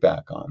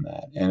feedback on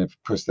that. And of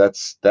course,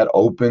 that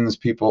opens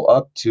people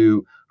up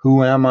to,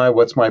 who am I?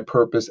 What's my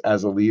purpose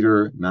as a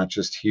leader, not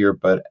just here,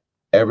 but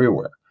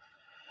everywhere?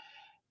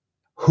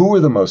 Who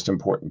are the most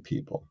important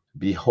people?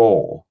 Be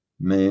whole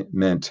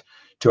meant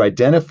to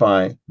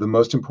identify the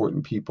most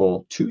important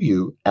people to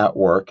you at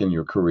work in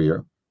your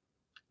career,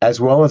 as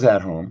well as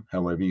at home,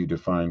 however you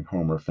define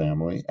home or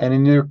family, and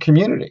in your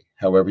community,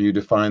 however you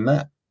define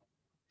that.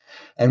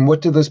 And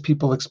what do those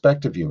people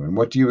expect of you? And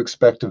what do you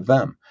expect of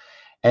them?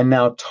 And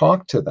now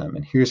talk to them.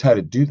 And here's how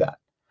to do that.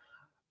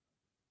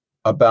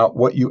 About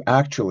what you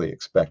actually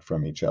expect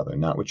from each other,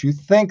 not what you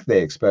think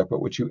they expect,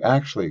 but what you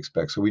actually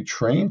expect. So we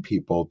train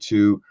people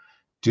to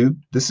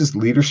this is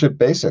leadership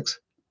basics.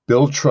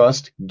 Build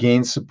trust,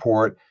 gain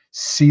support,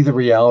 see the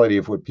reality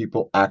of what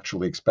people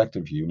actually expect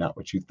of you, not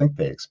what you think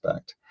they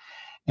expect.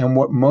 And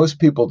what most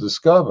people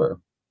discover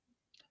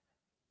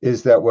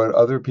is that what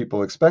other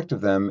people expect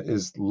of them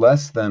is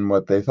less than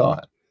what they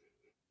thought,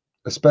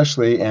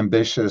 especially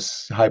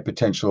ambitious, high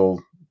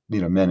potential,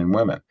 men and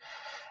women.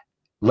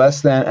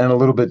 Less than and a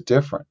little bit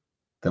different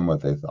than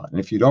what they thought. And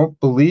if you don't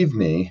believe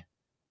me,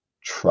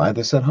 try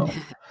this at home,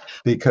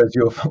 because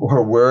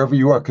or wherever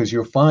you are, because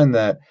you'll find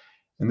that,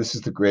 and this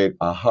is the great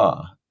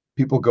aha,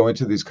 people go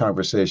into these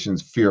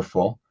conversations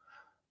fearful,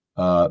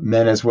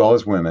 men as well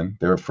as women.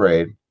 They're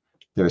afraid.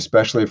 They're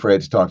especially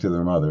afraid to talk to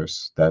their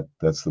mothers.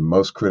 That's the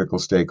most critical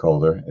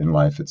stakeholder in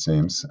life, it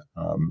seems.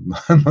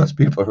 Most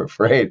people are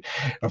afraid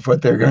of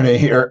what they're going to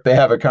hear if they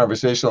have a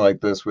conversation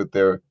like this with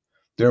their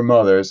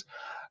mothers.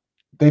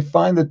 they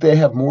find that they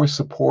have more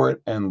support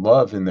and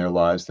love in their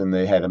lives than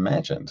they had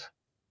imagined,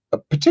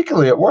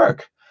 particularly at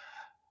work.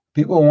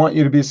 People want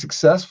you to be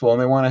successful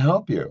and they want to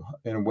help you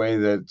in a way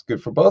that's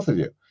good for both of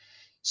you.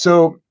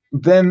 So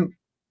then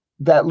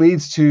that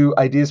leads to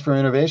ideas for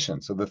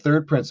innovation. So the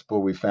third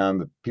principle we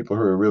found that people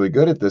who are really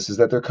good at this is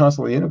that they're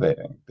constantly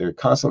innovating. They're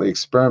constantly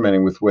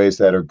experimenting with ways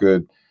that are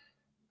good,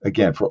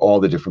 again, for all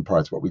the different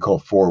parts, what we call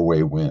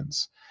four-way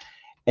wins.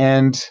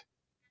 And,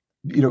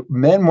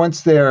 men,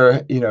 once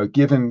they're,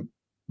 given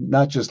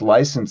not just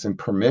license and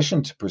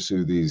permission to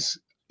pursue these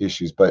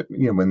issues, but,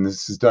 when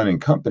this is done in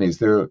companies,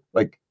 they're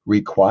like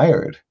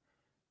required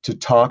to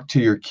talk to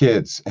your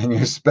kids and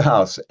your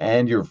spouse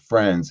and your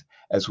friends,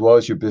 as well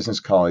as your business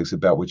colleagues,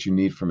 about what you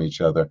need from each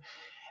other,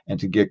 and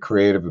to get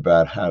creative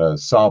about how to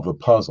solve the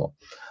puzzle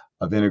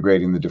of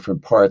integrating the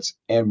different parts.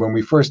 And when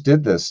we first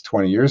did this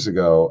 20 years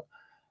ago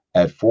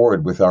at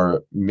Ford with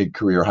our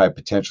mid-career high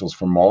potentials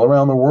from all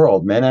around the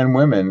world, men and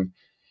women,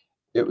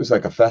 it was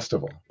like a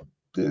festival.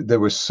 They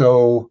were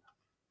so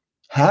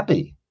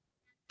happy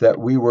that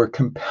we were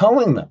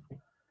compelling them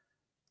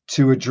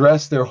to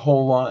address their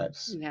whole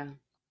lives. Yeah.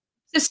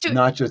 So Stu,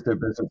 not just their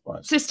business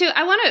lives. So Stu,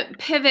 I want to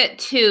pivot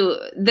to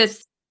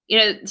this,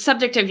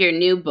 subject of your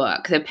new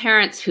book, The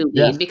Parents Who Lead,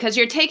 Yes. because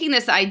you're taking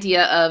this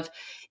idea of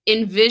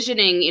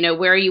envisioning,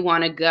 where you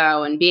want to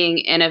go and being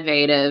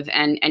innovative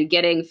and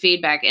getting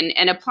feedback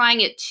and applying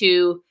it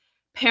to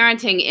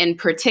parenting in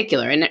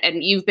particular.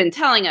 And you've been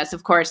telling us,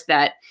 of course,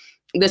 that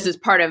this is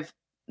part of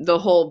the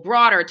whole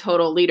broader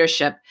total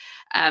leadership.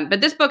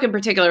 But this book in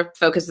particular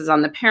focuses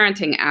on the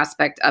parenting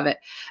aspect of it.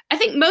 I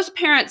think most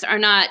parents are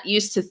not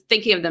used to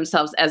thinking of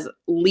themselves as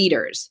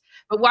leaders.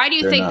 But why do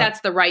you think that's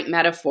the right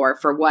metaphor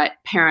for what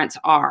parents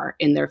are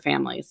in their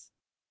families?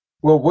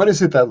 Well, what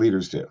is it that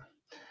leaders do?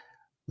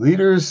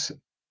 Leaders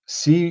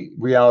see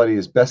reality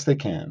as best they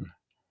can,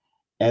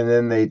 and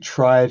then they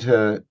try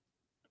to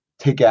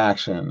take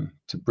action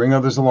to bring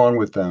others along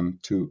with them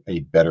to a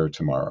better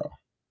tomorrow.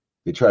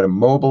 They try to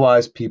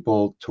mobilize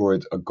people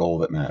towards a goal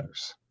that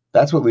matters.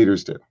 That's what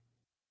leaders do.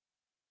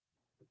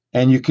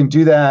 And you can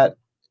do that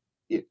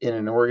in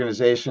an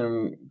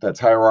organization that's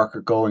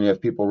hierarchical and you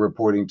have people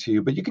reporting to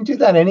you, but you can do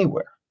that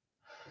anywhere.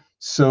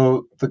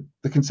 So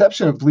the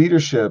conception of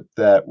leadership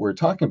that we're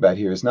talking about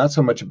here is not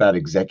so much about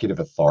executive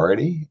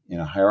authority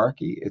in a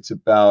hierarchy. It's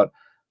about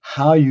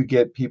how you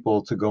get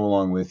people to go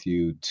along with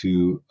you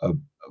to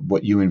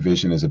what you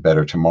envision as a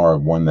better tomorrow,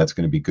 one that's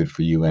going to be good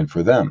for you and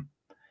for them.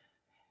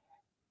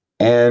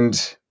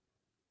 And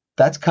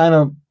that's kind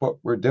of what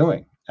we're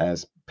doing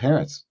as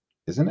parents,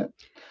 isn't it?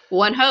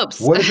 One hopes.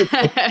 What is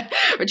it?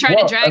 We're trying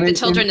to drag the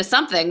children to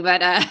something,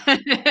 but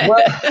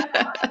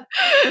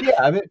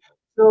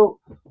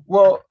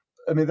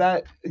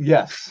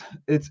yes,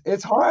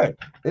 it's hard.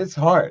 It's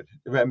hard.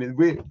 I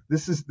mean,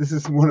 this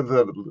is one of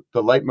the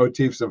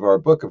leitmotifs of our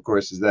book, of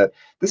course, is that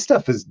this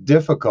stuff is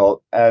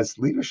difficult as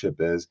leadership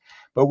is.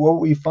 But what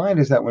we find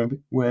is that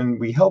when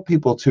we help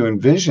people to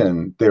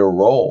envision their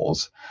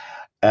roles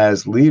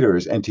as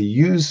leaders and to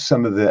use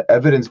some of the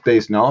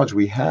evidence-based knowledge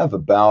we have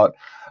about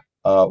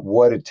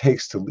what it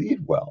takes to lead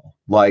well,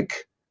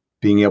 like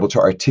being able to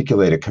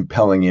articulate a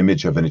compelling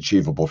image of an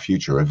achievable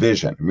future, a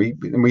vision.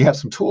 We have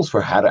some tools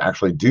for how to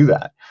actually do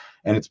that.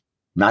 And it's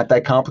not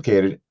that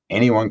complicated.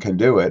 Anyone can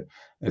do it.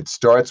 It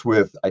starts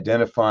with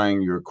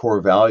identifying your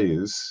core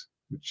values,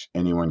 which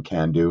anyone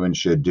can do and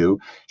should do,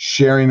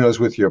 sharing those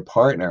with your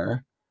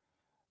partner,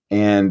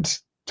 and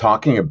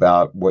talking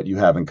about what you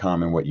have in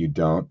common, what you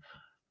don't,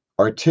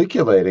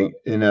 articulating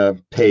in a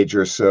page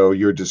or so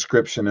your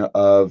description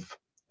of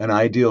an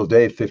ideal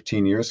day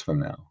 15 years from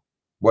now.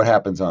 What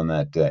happens on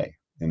that day,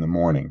 in the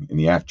morning, in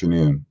the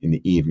afternoon, in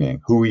the evening?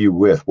 Who are you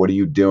with? What are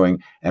you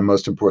doing? And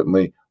most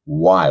importantly,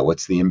 why?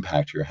 What's the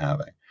impact you're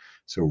having?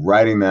 So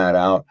writing that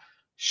out,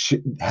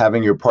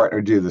 having your partner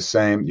do the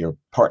same, your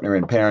partner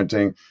in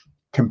parenting,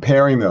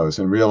 comparing those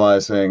and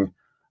realizing,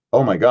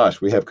 oh my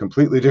gosh, we have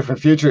completely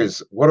different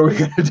futures. What are we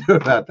going to do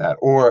about that?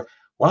 Or,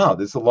 wow,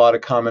 there's a lot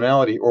of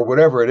commonality, or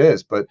whatever it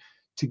is, but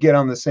to get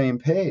on the same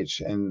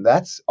page. And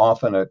that's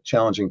often a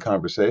challenging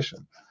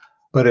conversation,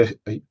 but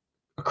a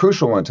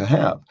crucial one to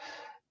have.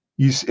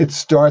 It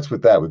starts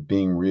with that, with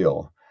being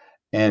real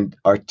and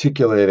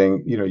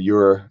articulating,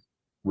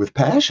 with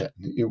passion,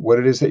 what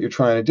it is that you're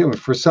trying to do. And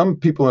for some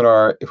people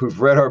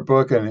who've read our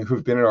book and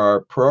who've been in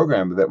our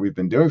program that we've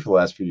been doing for the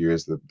last few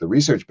years, the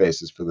research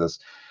basis for this,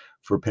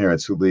 for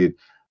Parents Who Lead,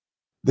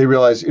 they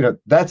realize,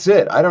 that's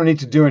it. I don't need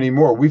to do any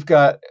more. We're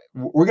going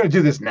to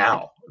do this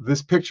now.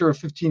 This picture of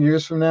 15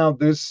 years from now,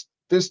 there's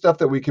stuff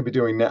that we could be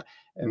doing now.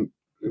 And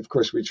of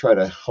course, we try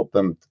to help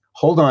them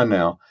hold on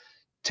now,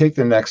 take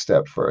the next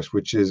step first,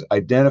 which is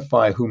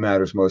identify who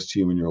matters most to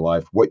you in your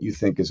life, what you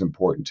think is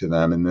important to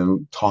them, and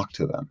then talk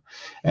to them,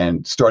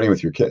 and starting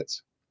with your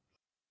kids.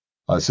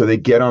 So they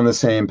get on the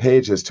same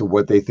page as to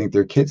what they think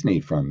their kids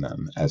need from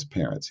them as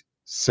parents,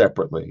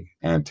 separately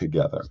and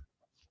together.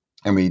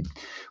 And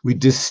we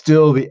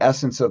distill the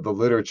essence of the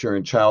literature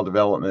in child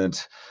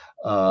development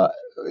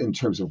in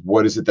terms of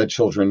what is it that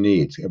children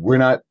need. We're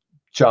not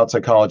child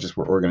psychologists,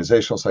 we're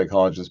organizational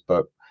psychologists,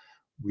 but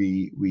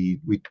we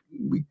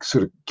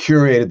sort of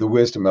curated the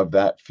wisdom of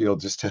that field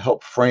just to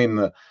help frame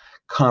the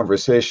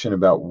conversation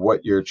about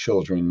what your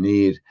children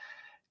need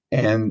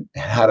and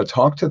how to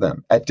talk to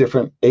them at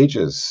different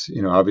ages.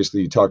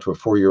 Obviously you talk to a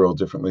 4-year-old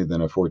differently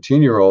than a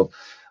 14-year-old,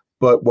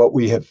 but what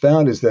we have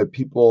found is that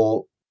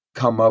people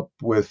come up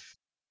with,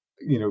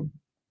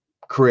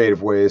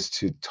 creative ways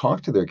to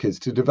talk to their kids,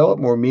 to develop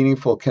more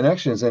meaningful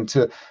connections and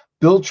to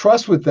build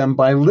trust with them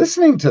by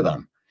listening to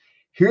them.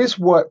 Here's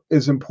what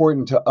is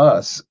important to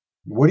us.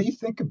 What do you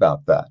think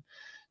about that?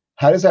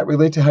 How does that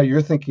relate to how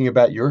you're thinking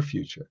about your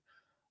future?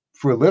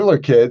 For littler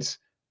kids,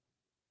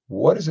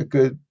 what does a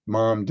good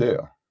mom do?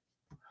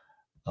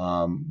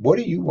 What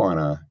do you want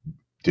to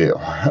do?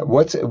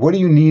 What do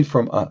you need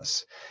from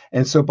us?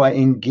 And so by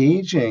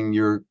engaging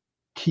your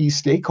key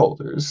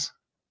stakeholders,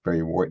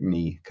 very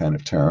Wharton-y kind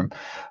of term,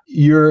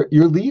 you're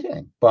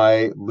leading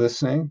by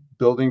listening,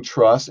 building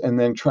trust, and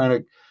then trying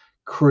to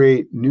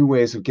create new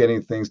ways of getting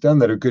things done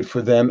that are good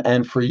for them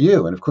and for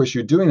you. And of course,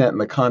 you're doing that in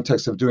the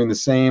context of doing the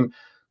same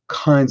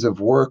kinds of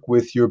work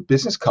with your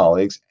business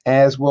colleagues,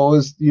 as well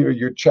as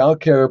your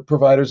childcare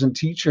providers and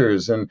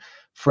teachers and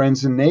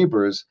friends and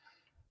neighbors.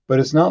 But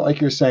it's not like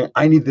you're saying,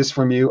 I need this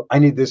from you, I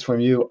need this from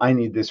you, I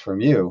need this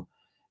from you.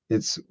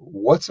 It's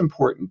what's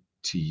important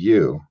to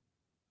you.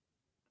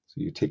 So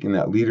you're taking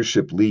that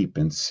leadership leap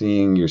and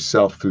seeing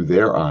yourself through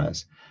their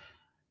eyes.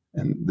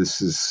 And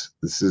this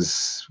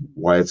is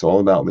why it's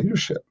all about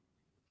leadership.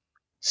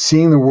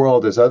 Seeing the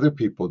world as other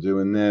people do,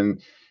 and then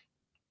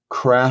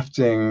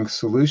crafting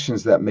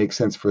solutions that make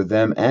sense for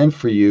them and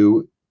for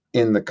you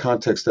in the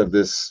context of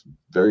this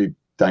very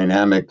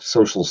dynamic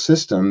social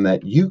system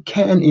that you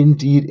can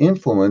indeed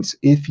influence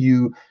if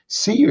you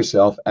see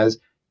yourself as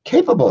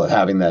capable of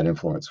having that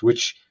influence,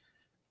 which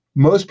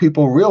most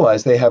people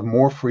realize they have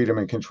more freedom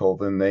and control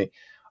than they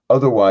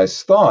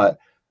otherwise thought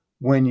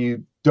when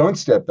you don't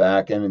step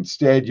back and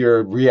instead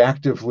you're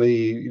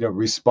reactively,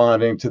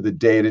 responding to the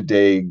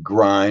day-to-day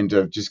grind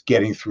of just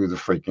getting through the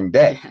freaking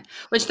day.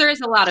 Which there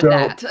is a lot of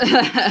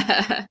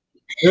that.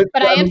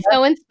 But I am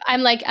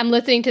I'm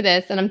listening to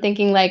this and I'm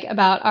thinking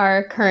about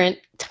our current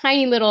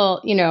tiny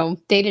little,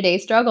 day-to-day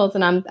struggles.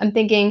 And I'm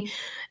thinking,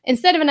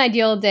 instead of an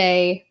ideal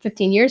day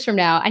 15 years from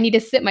now, I need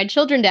to sit my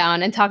children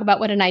down and talk about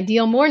what an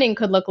ideal morning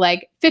could look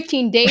like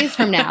 15 days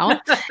from now,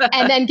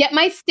 and then get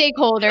my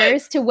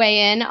stakeholders to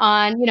weigh in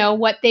on,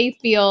 what they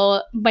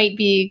feel might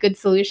be good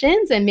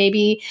solutions. And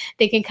maybe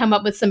they can come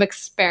up with some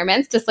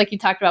experiments, just like you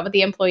talked about with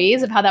the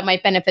employees, of how that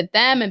might benefit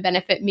them and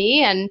benefit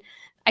me. And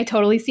I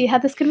totally see how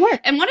this could work.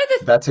 And one of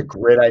the That's a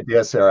great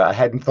idea, Sarah. I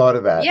hadn't thought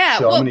of that. Yeah,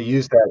 so I'm going to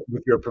use that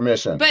with your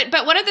permission. But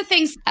one of the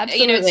things,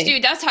 Absolutely. Stu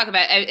does talk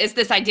about is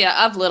this idea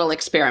of little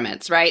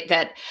experiments, right?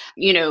 That,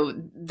 you're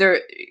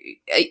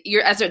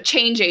as a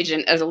change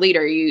agent, as a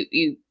leader,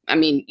 you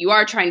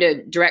are trying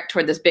to direct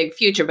toward this big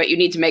future, but you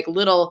need to make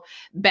little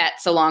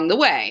bets along the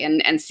way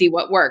and see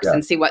what works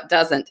and see what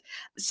doesn't.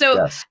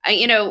 So,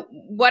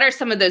 what are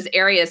some of those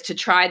areas to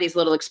try these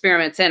little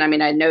experiments in?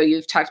 I know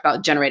you've talked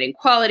about generating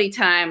quality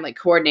time, like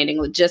coordinating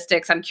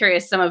logistics. I'm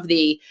curious some of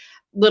the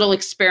little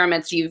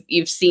experiments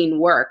you've seen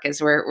work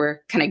as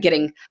we're kind of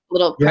getting a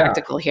little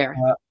practical here.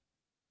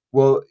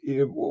 Well,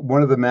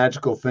 one of the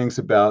magical things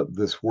about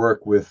this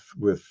work with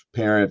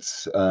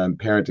parents,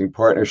 parenting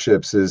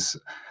partnerships is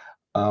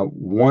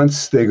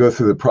once they go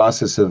through the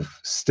process of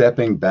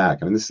stepping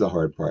back, this is the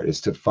hard part,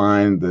 is to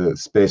find the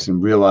space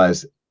and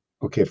realize,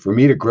 okay, for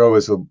me to grow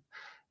as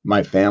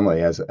my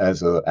family as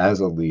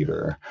a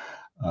leader,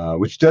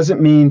 which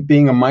doesn't mean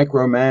being a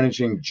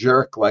micromanaging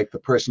jerk like the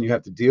person you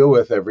have to deal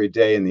with every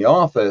day in the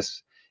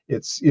office.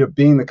 It's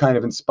being the kind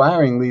of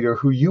inspiring leader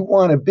who you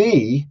want to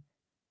be.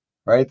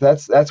 Right.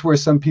 That's where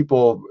some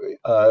people,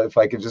 if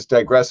I could just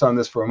digress on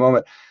this for a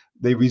moment,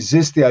 they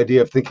resist the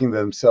idea of thinking of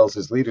themselves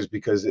as leaders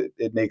because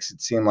it makes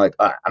it seem like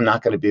I'm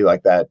not going to be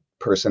like that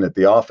person at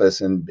the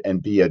office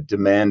and be a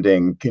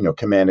demanding,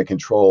 command and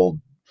control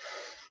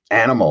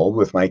animal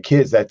with my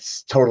kids.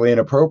 That's totally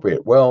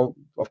inappropriate. Well,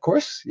 of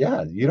course,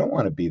 you don't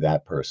want to be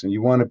that person.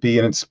 You want to be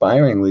an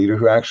inspiring leader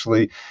who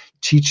actually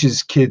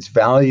teaches kids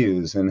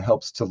values and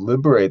helps to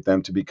liberate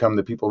them to become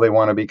the people they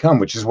want to become,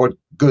 which is what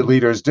good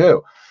leaders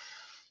do.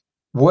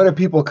 What do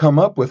people come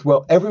up with?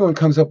 Well, everyone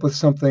comes up with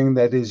something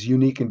that is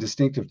unique and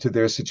distinctive to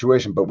their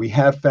situation. But we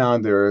have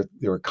found there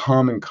are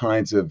common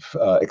kinds of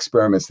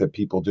experiments that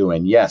people do.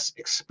 And yes,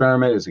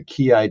 experiment is a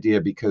key idea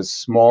because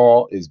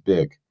small is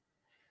big.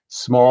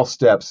 Small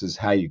steps is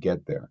how you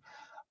get there.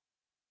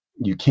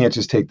 You can't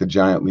just take the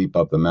giant leap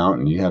up the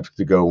mountain. You have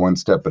to go one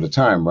step at a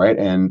time, right?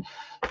 And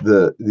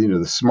the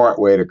smart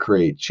way to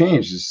create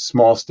change is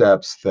small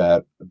steps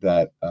that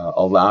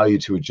allow you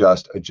to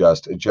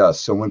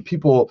adjust. So when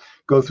people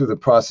go through the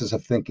process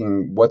of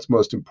thinking what's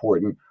most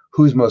important,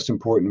 who's most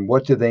important,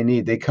 what do they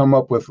need, they come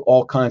up with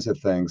all kinds of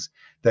things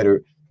that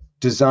are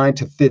designed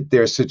to fit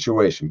their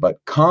situation. But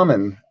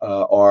common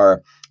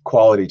are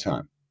quality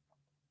time,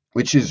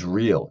 which is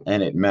real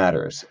and it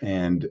matters.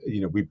 And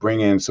we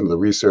bring in some of the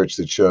research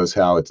that shows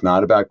how it's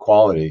not about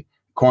quantity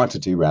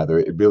rather.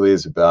 It really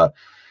is about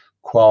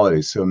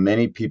quality. So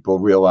many people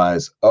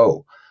realize,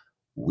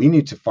 we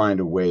need to find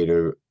a way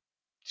to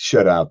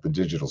shut out the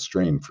digital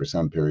stream for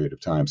some period of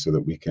time so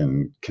that we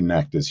can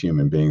connect as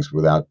human beings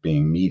without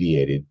being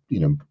mediated,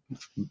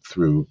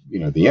 through,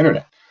 the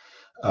internet,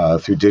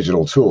 through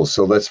digital tools.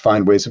 So let's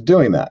find ways of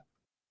doing that.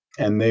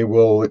 And they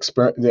will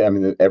experiment. I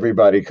mean,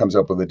 everybody comes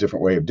up with a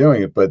different way of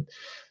doing it, but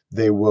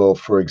they will,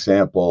 for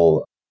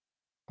example,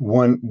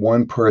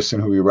 one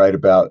person who we write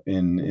about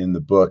in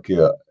the book,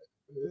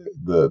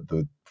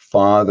 the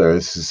father,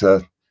 this is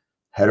a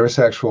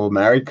heterosexual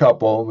married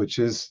couple, which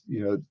is,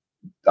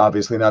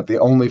 obviously not the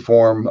only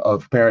form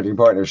of parenting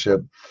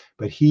partnership,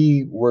 but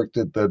he worked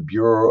at the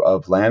Bureau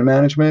of Land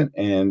Management,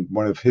 and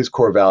one of his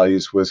core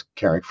values was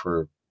caring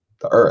for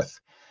the earth.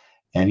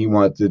 And he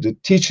wanted to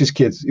teach his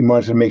kids, he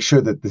wanted to make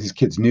sure that his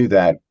kids knew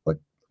that, like,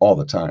 all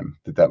the time,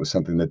 that was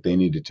something that they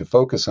needed to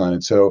focus on.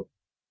 And so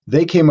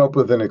they came up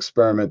with an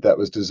experiment that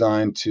was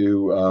designed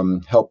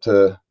to help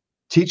to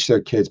teach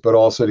their kids, but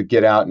also to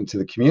get out into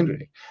the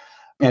community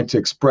and to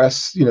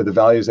express, the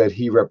values that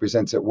he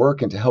represents at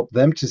work, and to help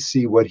them to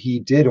see what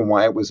he did and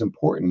why it was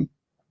important.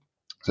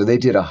 So they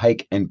did a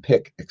hike and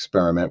pick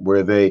experiment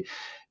where they,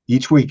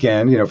 each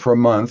weekend, for a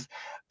month,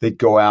 they'd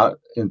go out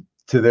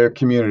into their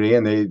community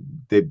and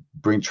they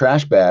bring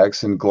trash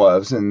bags and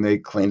gloves, and they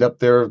cleaned up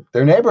their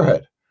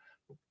neighborhood.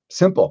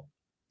 Simple.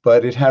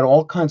 But it had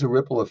all kinds of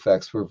ripple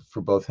effects for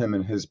both him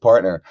and his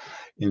partner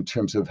in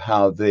terms of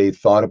how they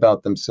thought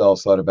about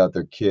themselves, thought about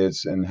their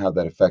kids, and how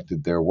that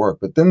affected their work.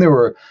 But then there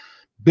were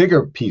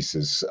bigger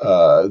pieces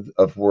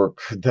of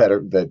work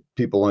that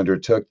people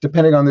undertook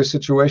depending on their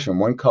situation.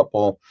 One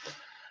couple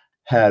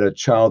had a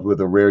child with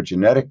a rare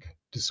genetic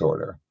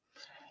disorder,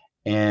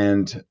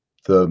 and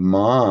the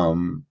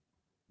mom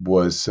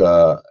was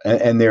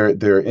and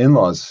their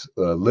in-laws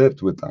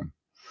lived with them.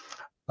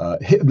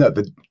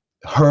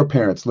 Her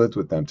parents lived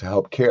with them to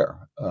help care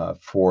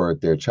for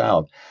their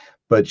child,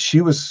 but she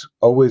was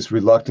always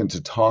reluctant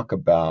to talk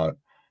about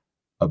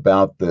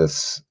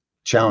this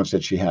challenge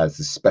that she has,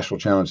 this special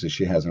challenge that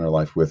she has in her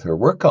life with her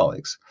work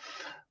colleagues.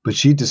 But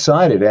she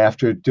decided,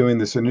 after doing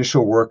this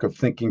initial work of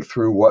thinking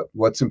through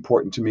what's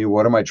important to me,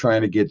 what am I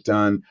trying to get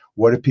done,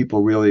 what do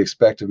people really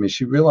expect of me,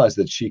 she realized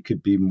that she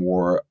could be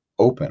more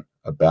open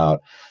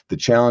about the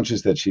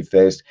challenges that she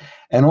faced,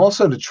 and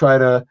also to try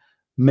to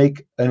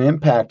make an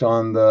impact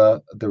on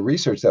the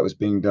research that was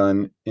being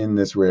done in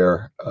this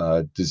rare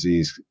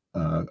disease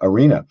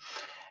arena.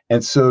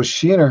 And so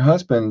she and her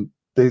husband,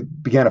 they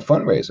began a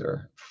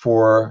fundraiser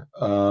for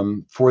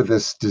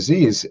this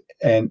disease,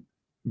 and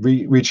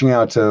reaching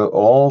out to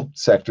all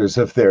sectors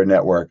of their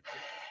network.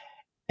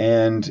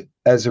 And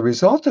as a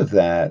result of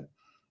that,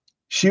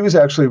 she was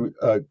actually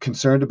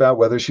concerned about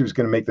whether she was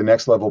going to make the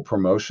next level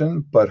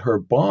promotion, but her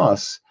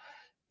boss,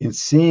 in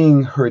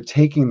seeing her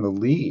taking the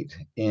lead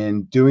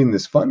in doing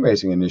this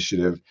fundraising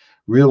initiative,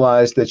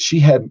 realized that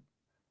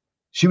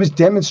she was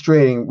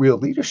demonstrating real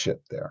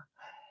leadership there.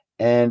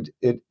 And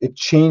it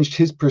changed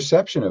his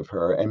perception of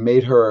her and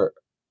made her,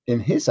 in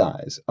his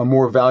eyes, a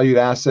more valued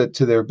asset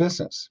to their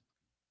business.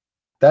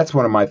 That's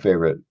one of my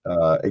favorite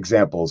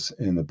examples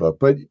in the book.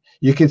 But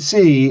you can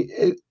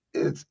see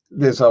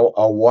there's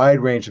a wide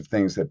range of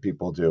things that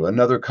people do.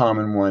 Another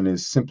common one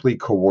is simply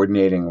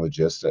coordinating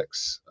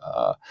logistics,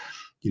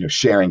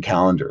 sharing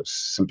calendars.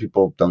 Some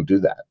people don't do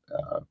that,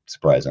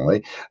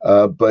 surprisingly.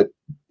 But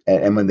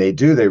when they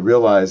do, they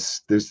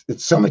realize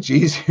it's so much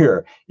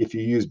easier if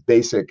you use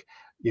basic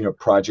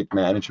project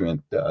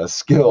management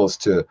skills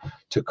to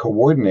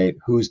coordinate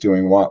who's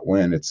doing what,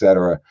 when, et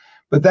cetera.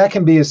 But that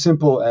can be as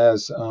simple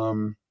as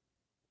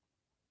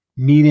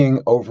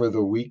meeting over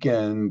the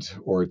weekend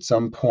or at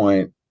some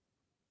point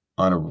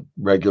on a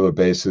regular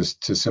basis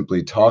to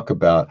simply talk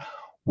about,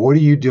 what are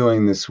you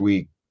doing this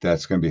week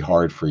that's going to be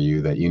hard for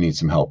you, that you need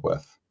some help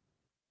with?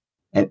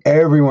 And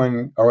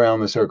everyone around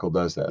the circle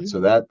does that. Mm-hmm. So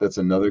that's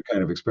another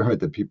kind of experiment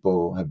that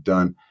people have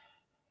done.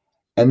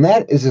 And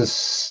that is a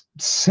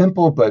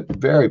simple but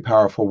very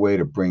powerful way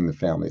to bring the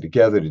family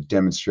together, to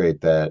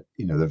demonstrate that,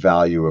 the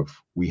value of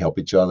we help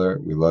each other,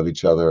 we love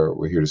each other,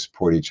 we're here to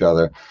support each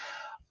other,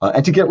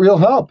 and to get real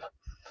help,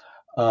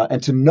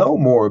 and to know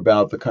more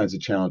about the kinds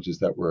of challenges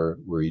that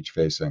we're each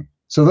facing.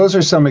 So those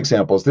are some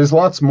examples. There's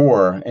lots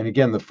more. And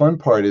again, the fun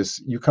part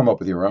is you come up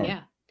with your own.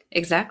 Yeah.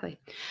 Exactly.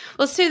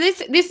 Well, Sue,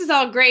 this is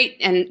all great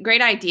and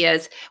great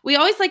ideas. We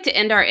always like to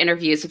end our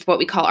interviews with what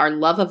we call our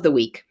love of the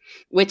week,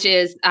 which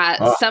is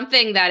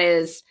something that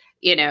is,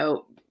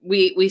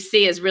 we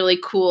see as really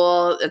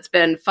cool. It's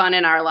been fun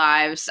in our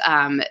lives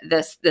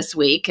this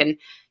week, and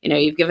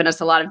you've given us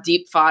a lot of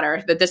deep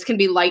fodder. But this can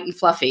be light and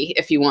fluffy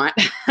if you want.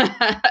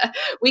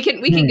 we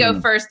can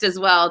go first as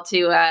well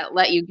to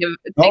let you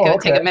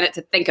take a minute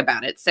to think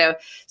about it. So,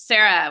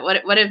 Sarah,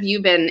 what have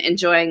you been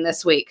enjoying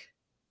this week?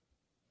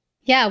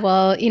 Yeah,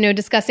 well,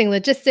 discussing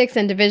logistics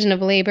and division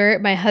of labor,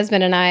 my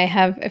husband and I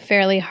have a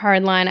fairly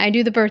hard line. I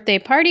do the birthday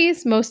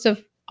parties most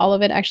of all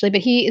of it actually,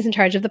 but he is in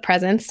charge of the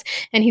presents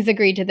and he's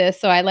agreed to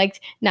this. So I liked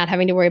not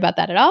having to worry about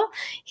that at all.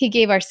 He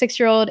gave our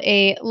 6-year-old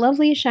a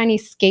lovely shiny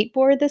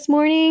skateboard this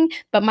morning,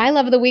 but my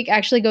love of the week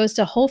actually goes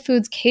to Whole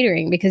Foods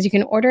Catering because you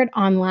can order it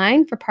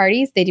online for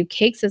parties. They do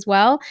cakes as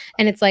well.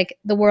 And it's like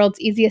the world's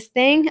easiest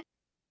thing.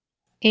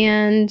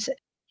 And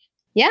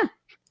yeah,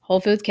 Whole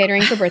Foods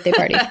Catering for birthday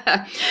parties.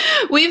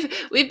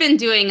 We've been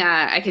doing.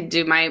 I could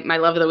do my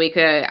love of the week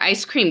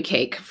ice cream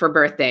cake for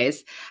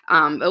birthdays,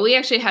 but we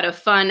actually had a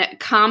fun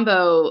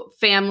combo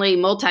family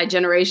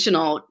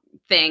multi-generational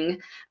thing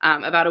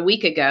about a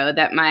week ago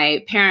that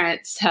my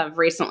parents have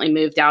recently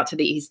moved out to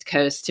the East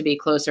Coast to be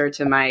closer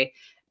to my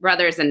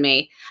brothers and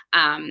me.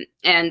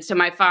 And so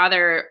my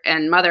father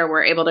and mother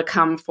were able to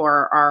come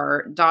for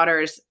our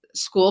daughter's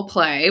school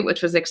play,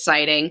 which was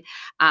exciting.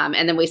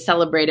 And then we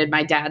celebrated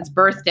my dad's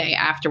birthday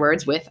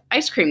afterwards with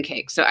ice cream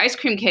cake. So ice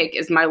cream cake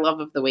is my love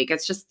of the week.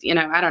 It's just,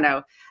 I don't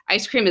know.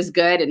 Ice cream is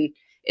good and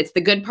it's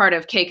the good part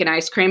of cake and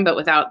ice cream, but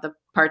without the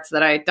parts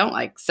that I don't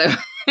like. So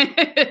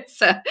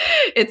that's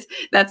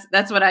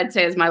what I'd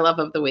say is my love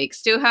of the week.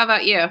 Stu, how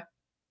about you?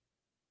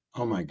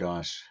 Oh my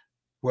gosh.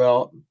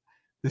 Well,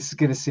 this is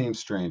going to seem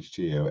strange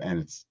to you, and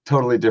it's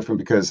totally different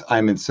because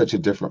I'm in such a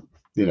different,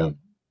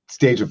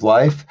 stage of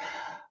life.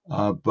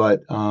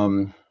 But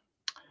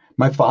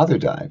my father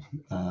died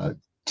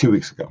 2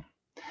 weeks ago,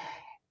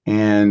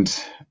 and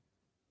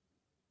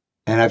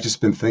I've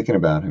just been thinking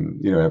about him,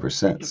 ever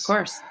since. Of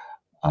course.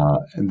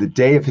 And the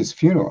day of his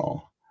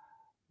funeral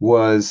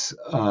was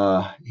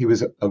he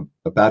was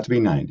about to be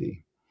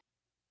 90.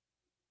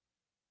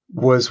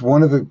 Was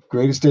one of the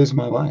greatest days of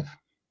my life.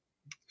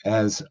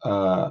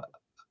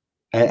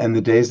 And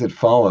the days that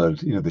followed,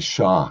 the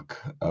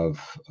shock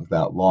of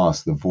that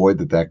loss, the void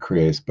that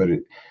creates, but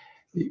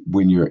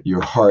when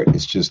your heart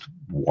is just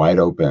wide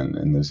open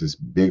and there's this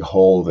big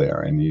hole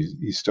there, and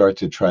you start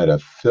to try to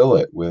fill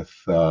it with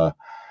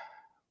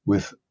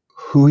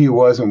who he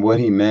was and what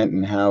he meant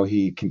and how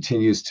he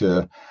continues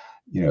to,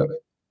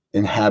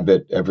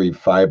 inhabit every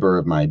fiber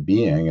of my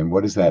being. And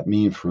what does that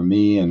mean for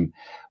me? And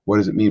what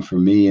does it mean for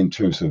me in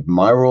terms of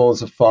my role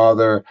as a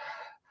father?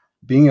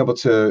 Being able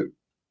to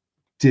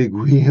dig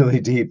really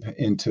deep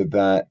into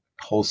that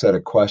whole set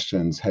of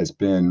questions has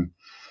been,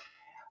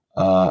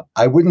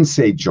 I wouldn't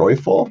say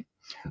joyful,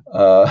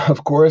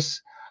 of course,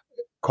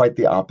 quite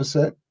the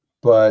opposite,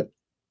 but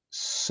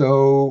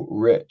so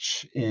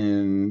rich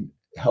in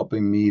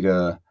helping me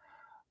to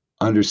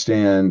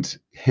understand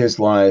his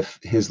life,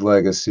 his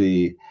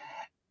legacy,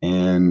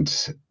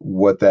 and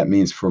what that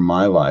means for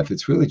my life.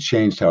 It's really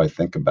changed how I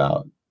think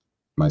about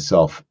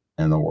myself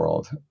and the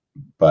world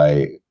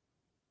by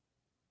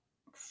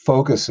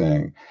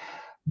focusing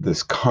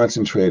this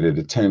concentrated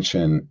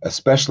attention,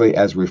 especially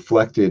as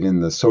reflected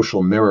in the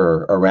social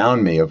mirror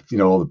around me of,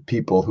 all the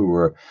people who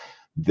were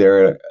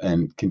there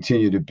and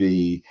continue to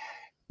be,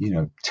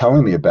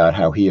 telling me about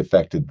how he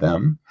affected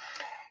them.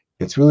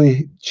 It's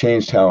really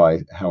changed how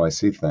I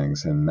see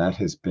things. And that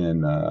has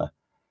been a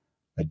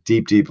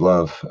deep, deep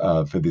love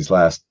for these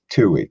last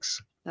 2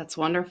 weeks. That's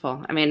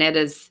wonderful. I mean,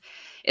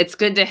 it's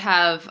good to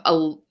have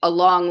a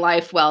long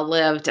life well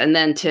lived and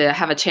then to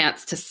have a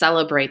chance to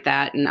celebrate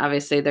that. And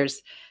obviously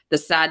there's the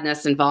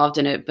sadness involved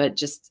in it, but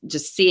just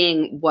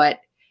seeing what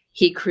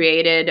he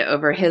created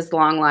over his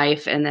long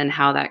life and then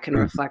how that can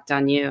reflect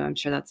on you. I'm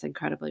sure that's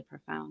incredibly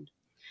profound.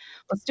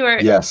 Well,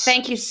 Stewart, yes.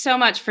 Thank you so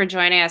much for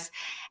joining us.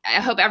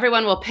 I hope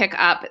everyone will pick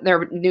up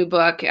their new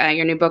book,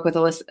 your new book with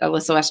Alyssa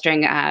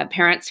Westring,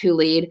 Parents Who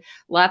Lead.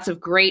 Lots of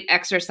great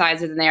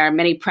exercises in there,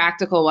 many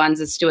practical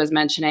ones, as Stu was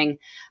mentioning,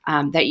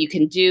 that you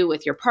can do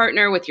with your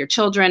partner, with your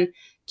children,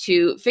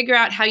 to figure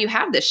out how you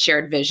have this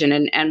shared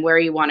vision and where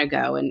you want to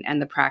go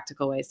and the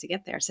practical ways to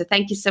get there. So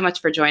thank you so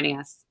much for joining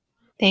us.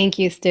 Thank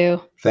you,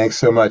 Stu. Thanks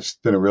so much. It's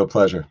been a real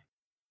pleasure.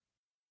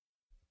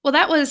 Well,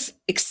 that was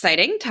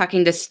exciting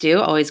talking to Stu.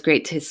 Always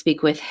great to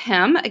speak with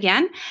him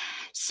again.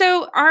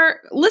 So our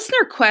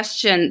listener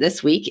question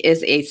this week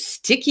is a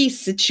sticky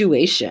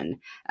situation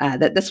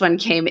that this one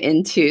came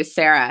into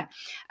Sarah.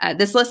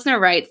 This listener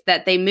writes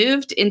that they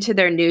moved into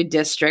their new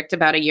district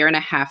about 1.5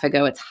 years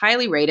ago. It's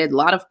highly rated, a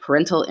lot of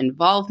parental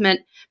involvement,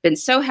 been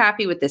so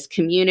happy with this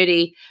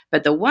community.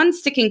 But the one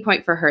sticking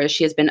point for her is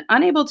she has been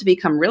unable to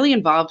become really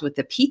involved with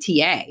the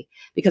PTA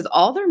because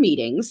all their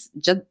meetings,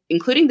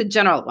 including the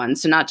general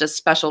ones, so not just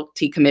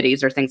specialty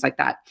committees or things like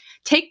that,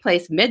 take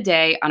place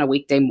midday on a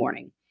weekday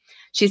morning.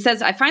 She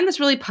says, I find this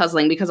really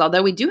puzzling because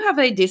although we do have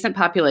a decent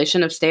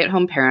population of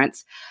stay-at-home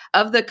parents,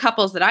 of the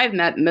couples that I've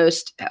met,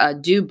 most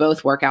do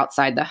both work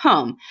outside the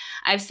home.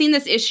 I've seen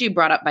this issue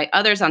brought up by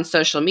others on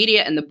social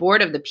media, and the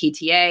board of the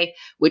PTA,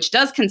 which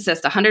does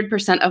consist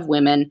 100% of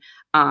women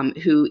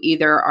who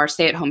either are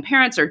stay-at-home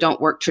parents or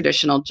don't work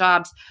traditional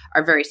jobs,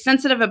 are very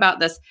sensitive about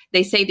this.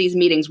 They say these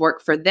meetings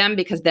work for them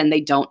because then they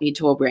don't need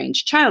to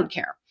arrange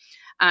childcare.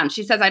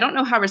 She says, I don't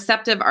know how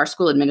receptive our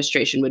school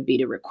administration would be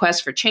to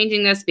requests for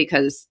changing this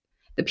because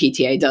the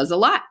PTA does a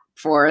lot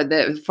for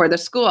the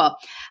school.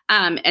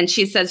 And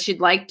she says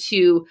she'd like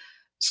to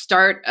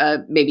start a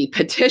maybe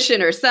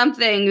petition or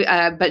something,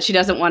 but she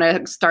doesn't want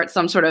to start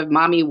some sort of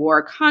mommy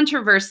war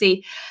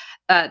controversy.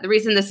 The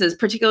reason this is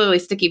particularly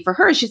sticky for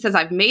her is she says,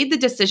 I've made the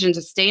decision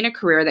to stay in a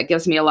career that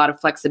gives me a lot of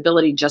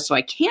flexibility just so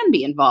I can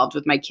be involved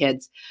with my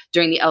kids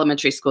during the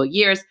elementary school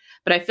years.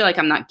 But I feel like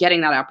I'm not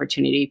getting that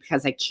opportunity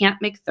because I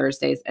can't make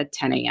Thursdays at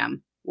 10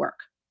 a.m. work.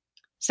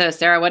 So,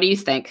 Sarah, what do you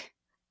think?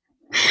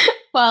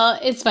 Well,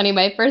 it's funny.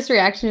 My first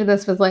reaction to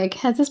this was like,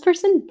 has this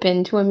person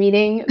been to a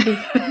meeting?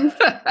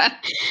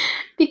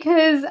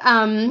 Because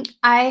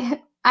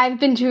I've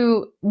been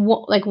to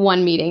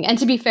one meeting. And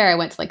to be fair, I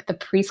went to like the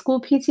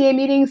preschool PTA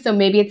meeting. So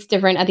maybe it's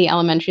different at the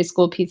elementary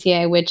school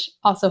PTA, which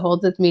also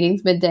holds its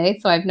meetings midday.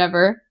 So I've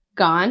never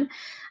gone.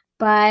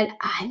 But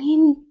I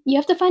mean, you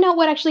have to find out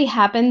what actually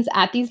happens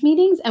at these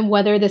meetings and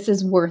whether this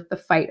is worth the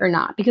fight or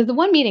not. Because the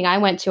one meeting I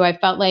went to, I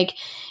felt like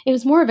it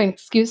was more of an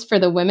excuse for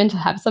the women to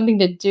have something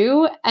to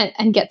do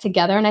and get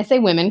together. And I say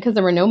women because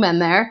there were no men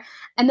there.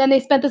 And then they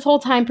spent this whole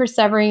time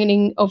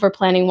perseverating over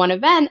planning one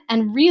event.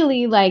 And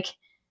really, like,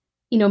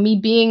 me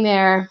being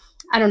there,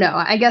 I don't know,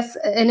 I guess,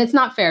 and it's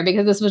not fair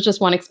because this was just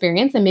one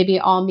experience and maybe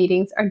all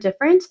meetings are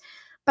different.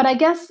 But I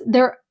guess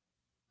there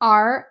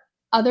are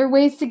other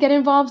ways to get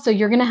involved. So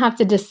you're going to have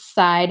to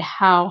decide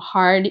how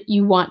hard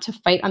you want to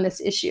fight on this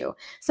issue.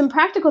 Some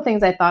practical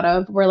things I thought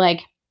of were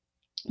like,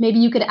 maybe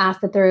you could ask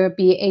that there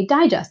be a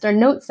digest or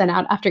note sent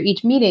out after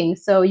each meeting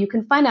so you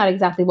can find out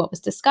exactly what was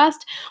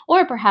discussed,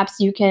 or perhaps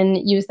you can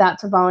use that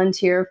to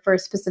volunteer for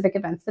specific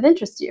events that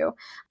interest you.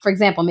 For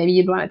example, maybe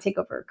you'd want to take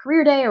over a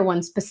career day or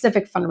one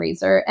specific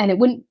fundraiser, and it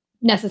wouldn't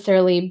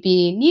necessarily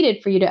be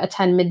needed for you to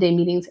attend midday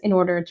meetings in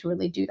order to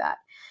really do that.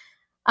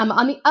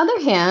 On the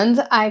other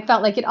hand, I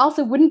felt like it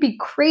also wouldn't be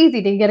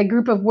crazy to get a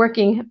group of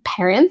working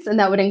parents, and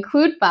that would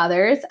include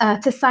fathers,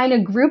 to sign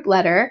a group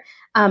letter,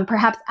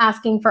 perhaps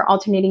asking for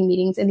alternating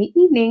meetings in the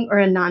evening or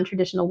a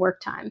non-traditional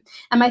work time.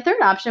 And my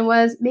third option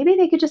was maybe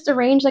they could just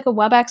arrange like a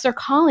WebEx or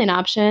call-in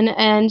option,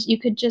 and you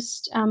could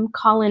just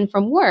call in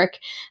from work.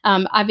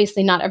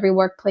 Obviously, not every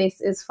workplace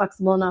is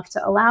flexible enough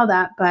to allow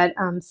that, but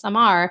some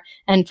are.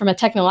 And from a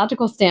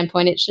technological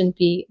standpoint, it shouldn't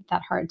be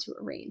that hard to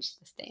arrange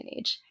this day and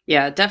age.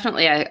 Yeah,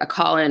 definitely a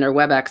call-in or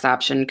WebEx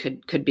option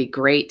could be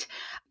great.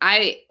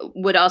 I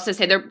would also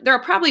say there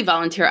are probably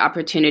volunteer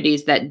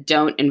opportunities that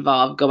don't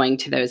involve going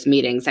to those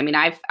meetings. I mean,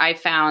 I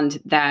found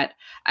that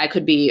I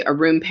could be a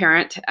room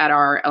parent at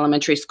our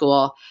elementary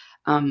school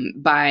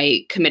by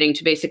committing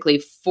to basically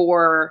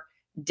 4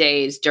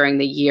 days during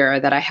the year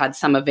that I had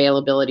some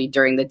availability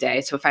during the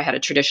day. So if I had a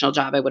traditional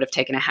job, I would have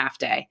taken a half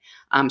day.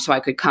 So I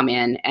could come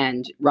in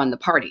and run the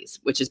parties,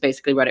 which is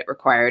basically what it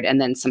required,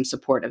 and then some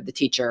support of the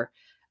teacher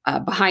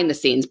behind the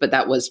scenes, but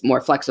that was more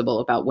flexible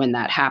about when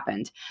that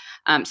happened.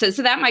 So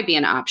that might be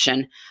an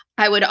option.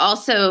 I would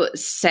also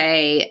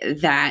say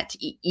that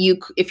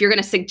if you're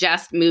going to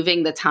suggest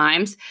moving the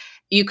times,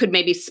 you could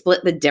maybe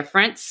split the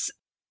difference.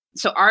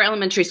 So our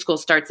elementary school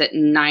starts at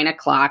 9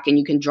 o'clock and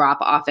you can drop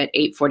off at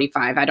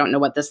 8:45. I don't know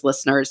what this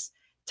listener's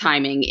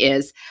timing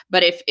is,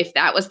 but if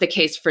that was the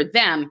case for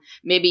them,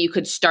 maybe you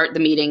could start the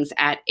meetings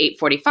at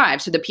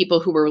 8:45. So the people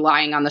who were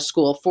relying on the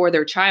school for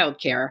their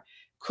childcare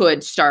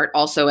could start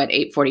also at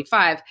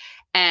 8:45.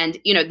 And,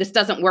 this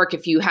doesn't work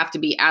if you have to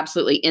be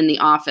absolutely in the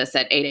office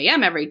at 8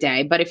 a.m. every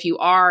day. But if you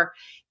are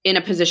in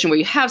a position where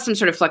you have some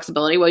sort of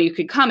flexibility, well, you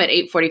could come at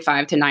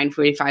 8:45 to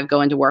 9:45,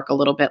 go into work a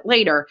little bit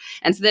later.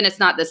 And so then it's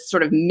not this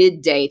sort of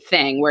midday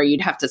thing where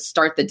you'd have to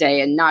start the day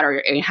and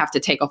you have to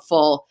take a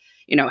full,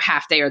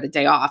 half day or the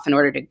day off in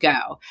order to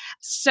go.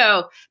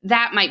 So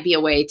that might be a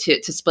way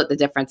to split the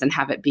difference and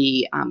have it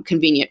be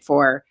convenient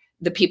for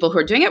the people who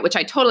are doing it, which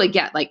I totally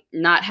get. Like,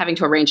 not having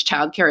to arrange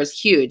childcare is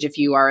huge if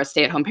you are a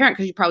stay-at-home parent,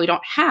 because you probably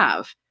don't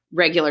have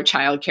regular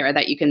childcare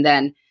that you can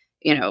then,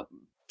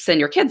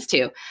 send your kids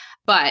to.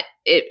 But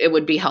it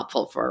would be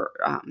helpful for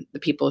the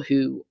people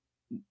who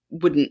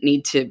wouldn't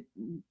need to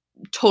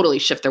totally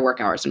shift their work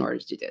hours in order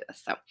to do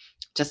this. So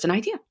just an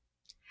idea.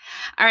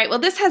 All right. Well,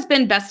 this has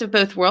been Best of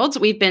Both Worlds.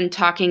 We've been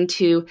talking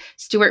to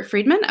Stewart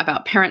Friedman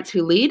about Parents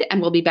Who Lead,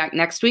 and we'll be back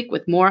next week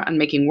with more on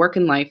making work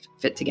and life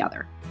fit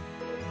together.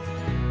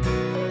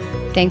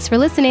 Thanks for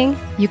listening.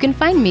 You can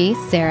find me,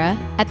 Sarah,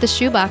 at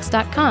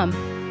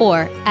theshoebox.com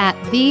or at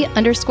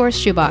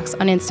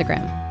 @the_shoebox on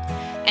Instagram.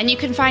 And you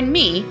can find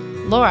me,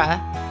 Laura,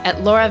 at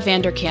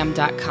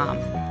lauravanderkam.com.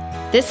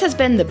 This has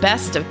been the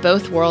Best of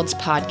Both Worlds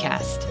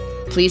podcast.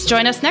 Please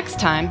join us next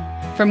time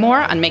for more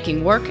on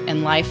making work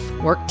and life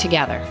work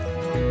together.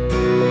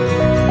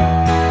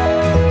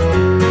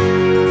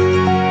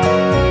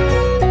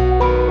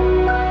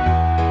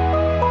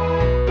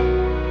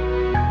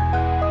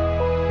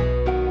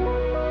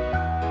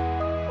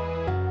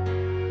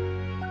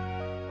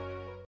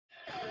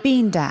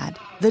 Bean Dad,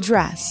 The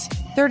Dress,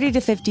 30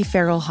 to 50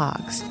 Feral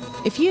Hogs.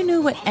 If you knew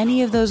what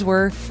any of those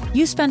were,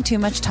 you spend too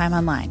much time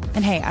online.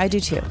 And hey, I do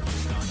too.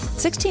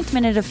 16th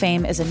Minute of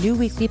Fame is a new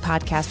weekly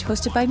podcast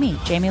hosted by me,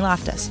 Jamie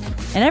Loftus.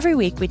 And every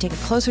week we take a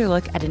closer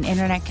look at an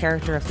internet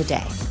character of the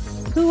day.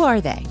 Who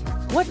are they?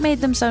 What made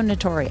them so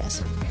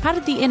notorious? How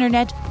did the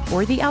internet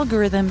or the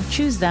algorithm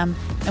choose them?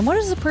 And what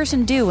does a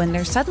person do when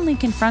they're suddenly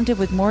confronted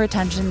with more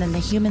attention than the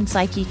human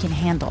psyche can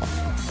handle?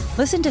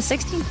 Listen to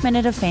 16th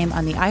Minute of Fame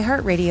on the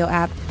iHeartRadio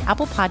app,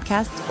 Apple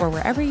Podcasts, or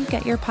wherever you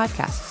get your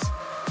podcasts.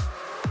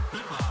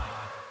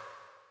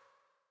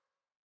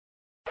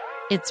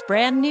 It's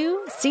brand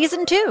new,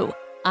 Season 2.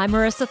 I'm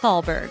Marissa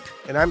Thalberg.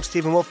 And I'm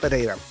Stephen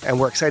Wolf-Bedeta, and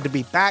we're excited to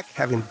be back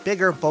having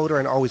bigger, bolder,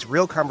 and always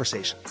real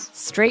conversations.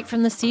 Straight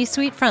from the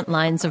C-suite front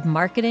lines of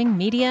marketing,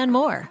 media, and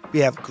more. We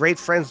have great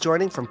friends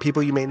joining from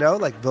people you may know,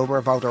 like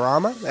Vilmer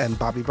Valderrama and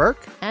Bobby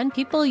Burke. And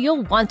people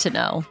you'll want to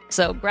know.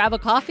 So grab a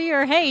coffee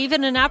or, hey,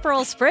 even an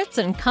Aperol Spritz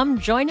and come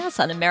join us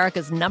on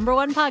America's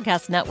 #1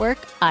 podcast network,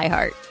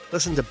 iHeart.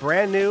 Listen to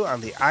brand new on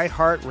the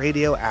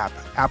iHeartRadio app,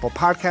 Apple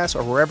Podcasts,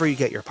 or wherever you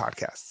get your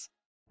podcasts.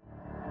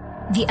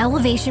 The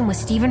Elevation with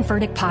Stephen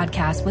Furtick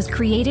podcast was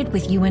created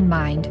with you in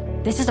mind.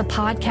 This is a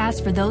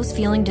podcast for those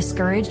feeling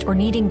discouraged or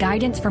needing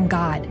guidance from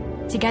God.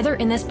 Together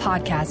in this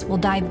podcast, we'll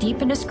dive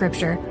deep into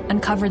Scripture,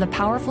 uncover the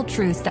powerful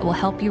truths that will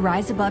help you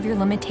rise above your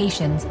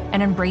limitations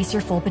and embrace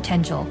your full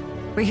potential.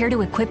 We're here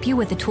to equip you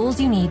with the tools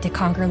you need to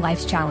conquer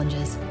life's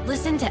challenges.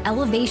 Listen to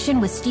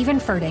Elevation with Stephen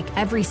Furtick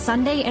every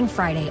Sunday and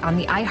Friday on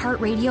the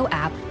iHeartRadio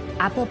app,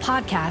 Apple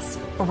Podcasts,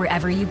 or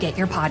wherever you get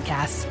your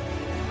podcasts.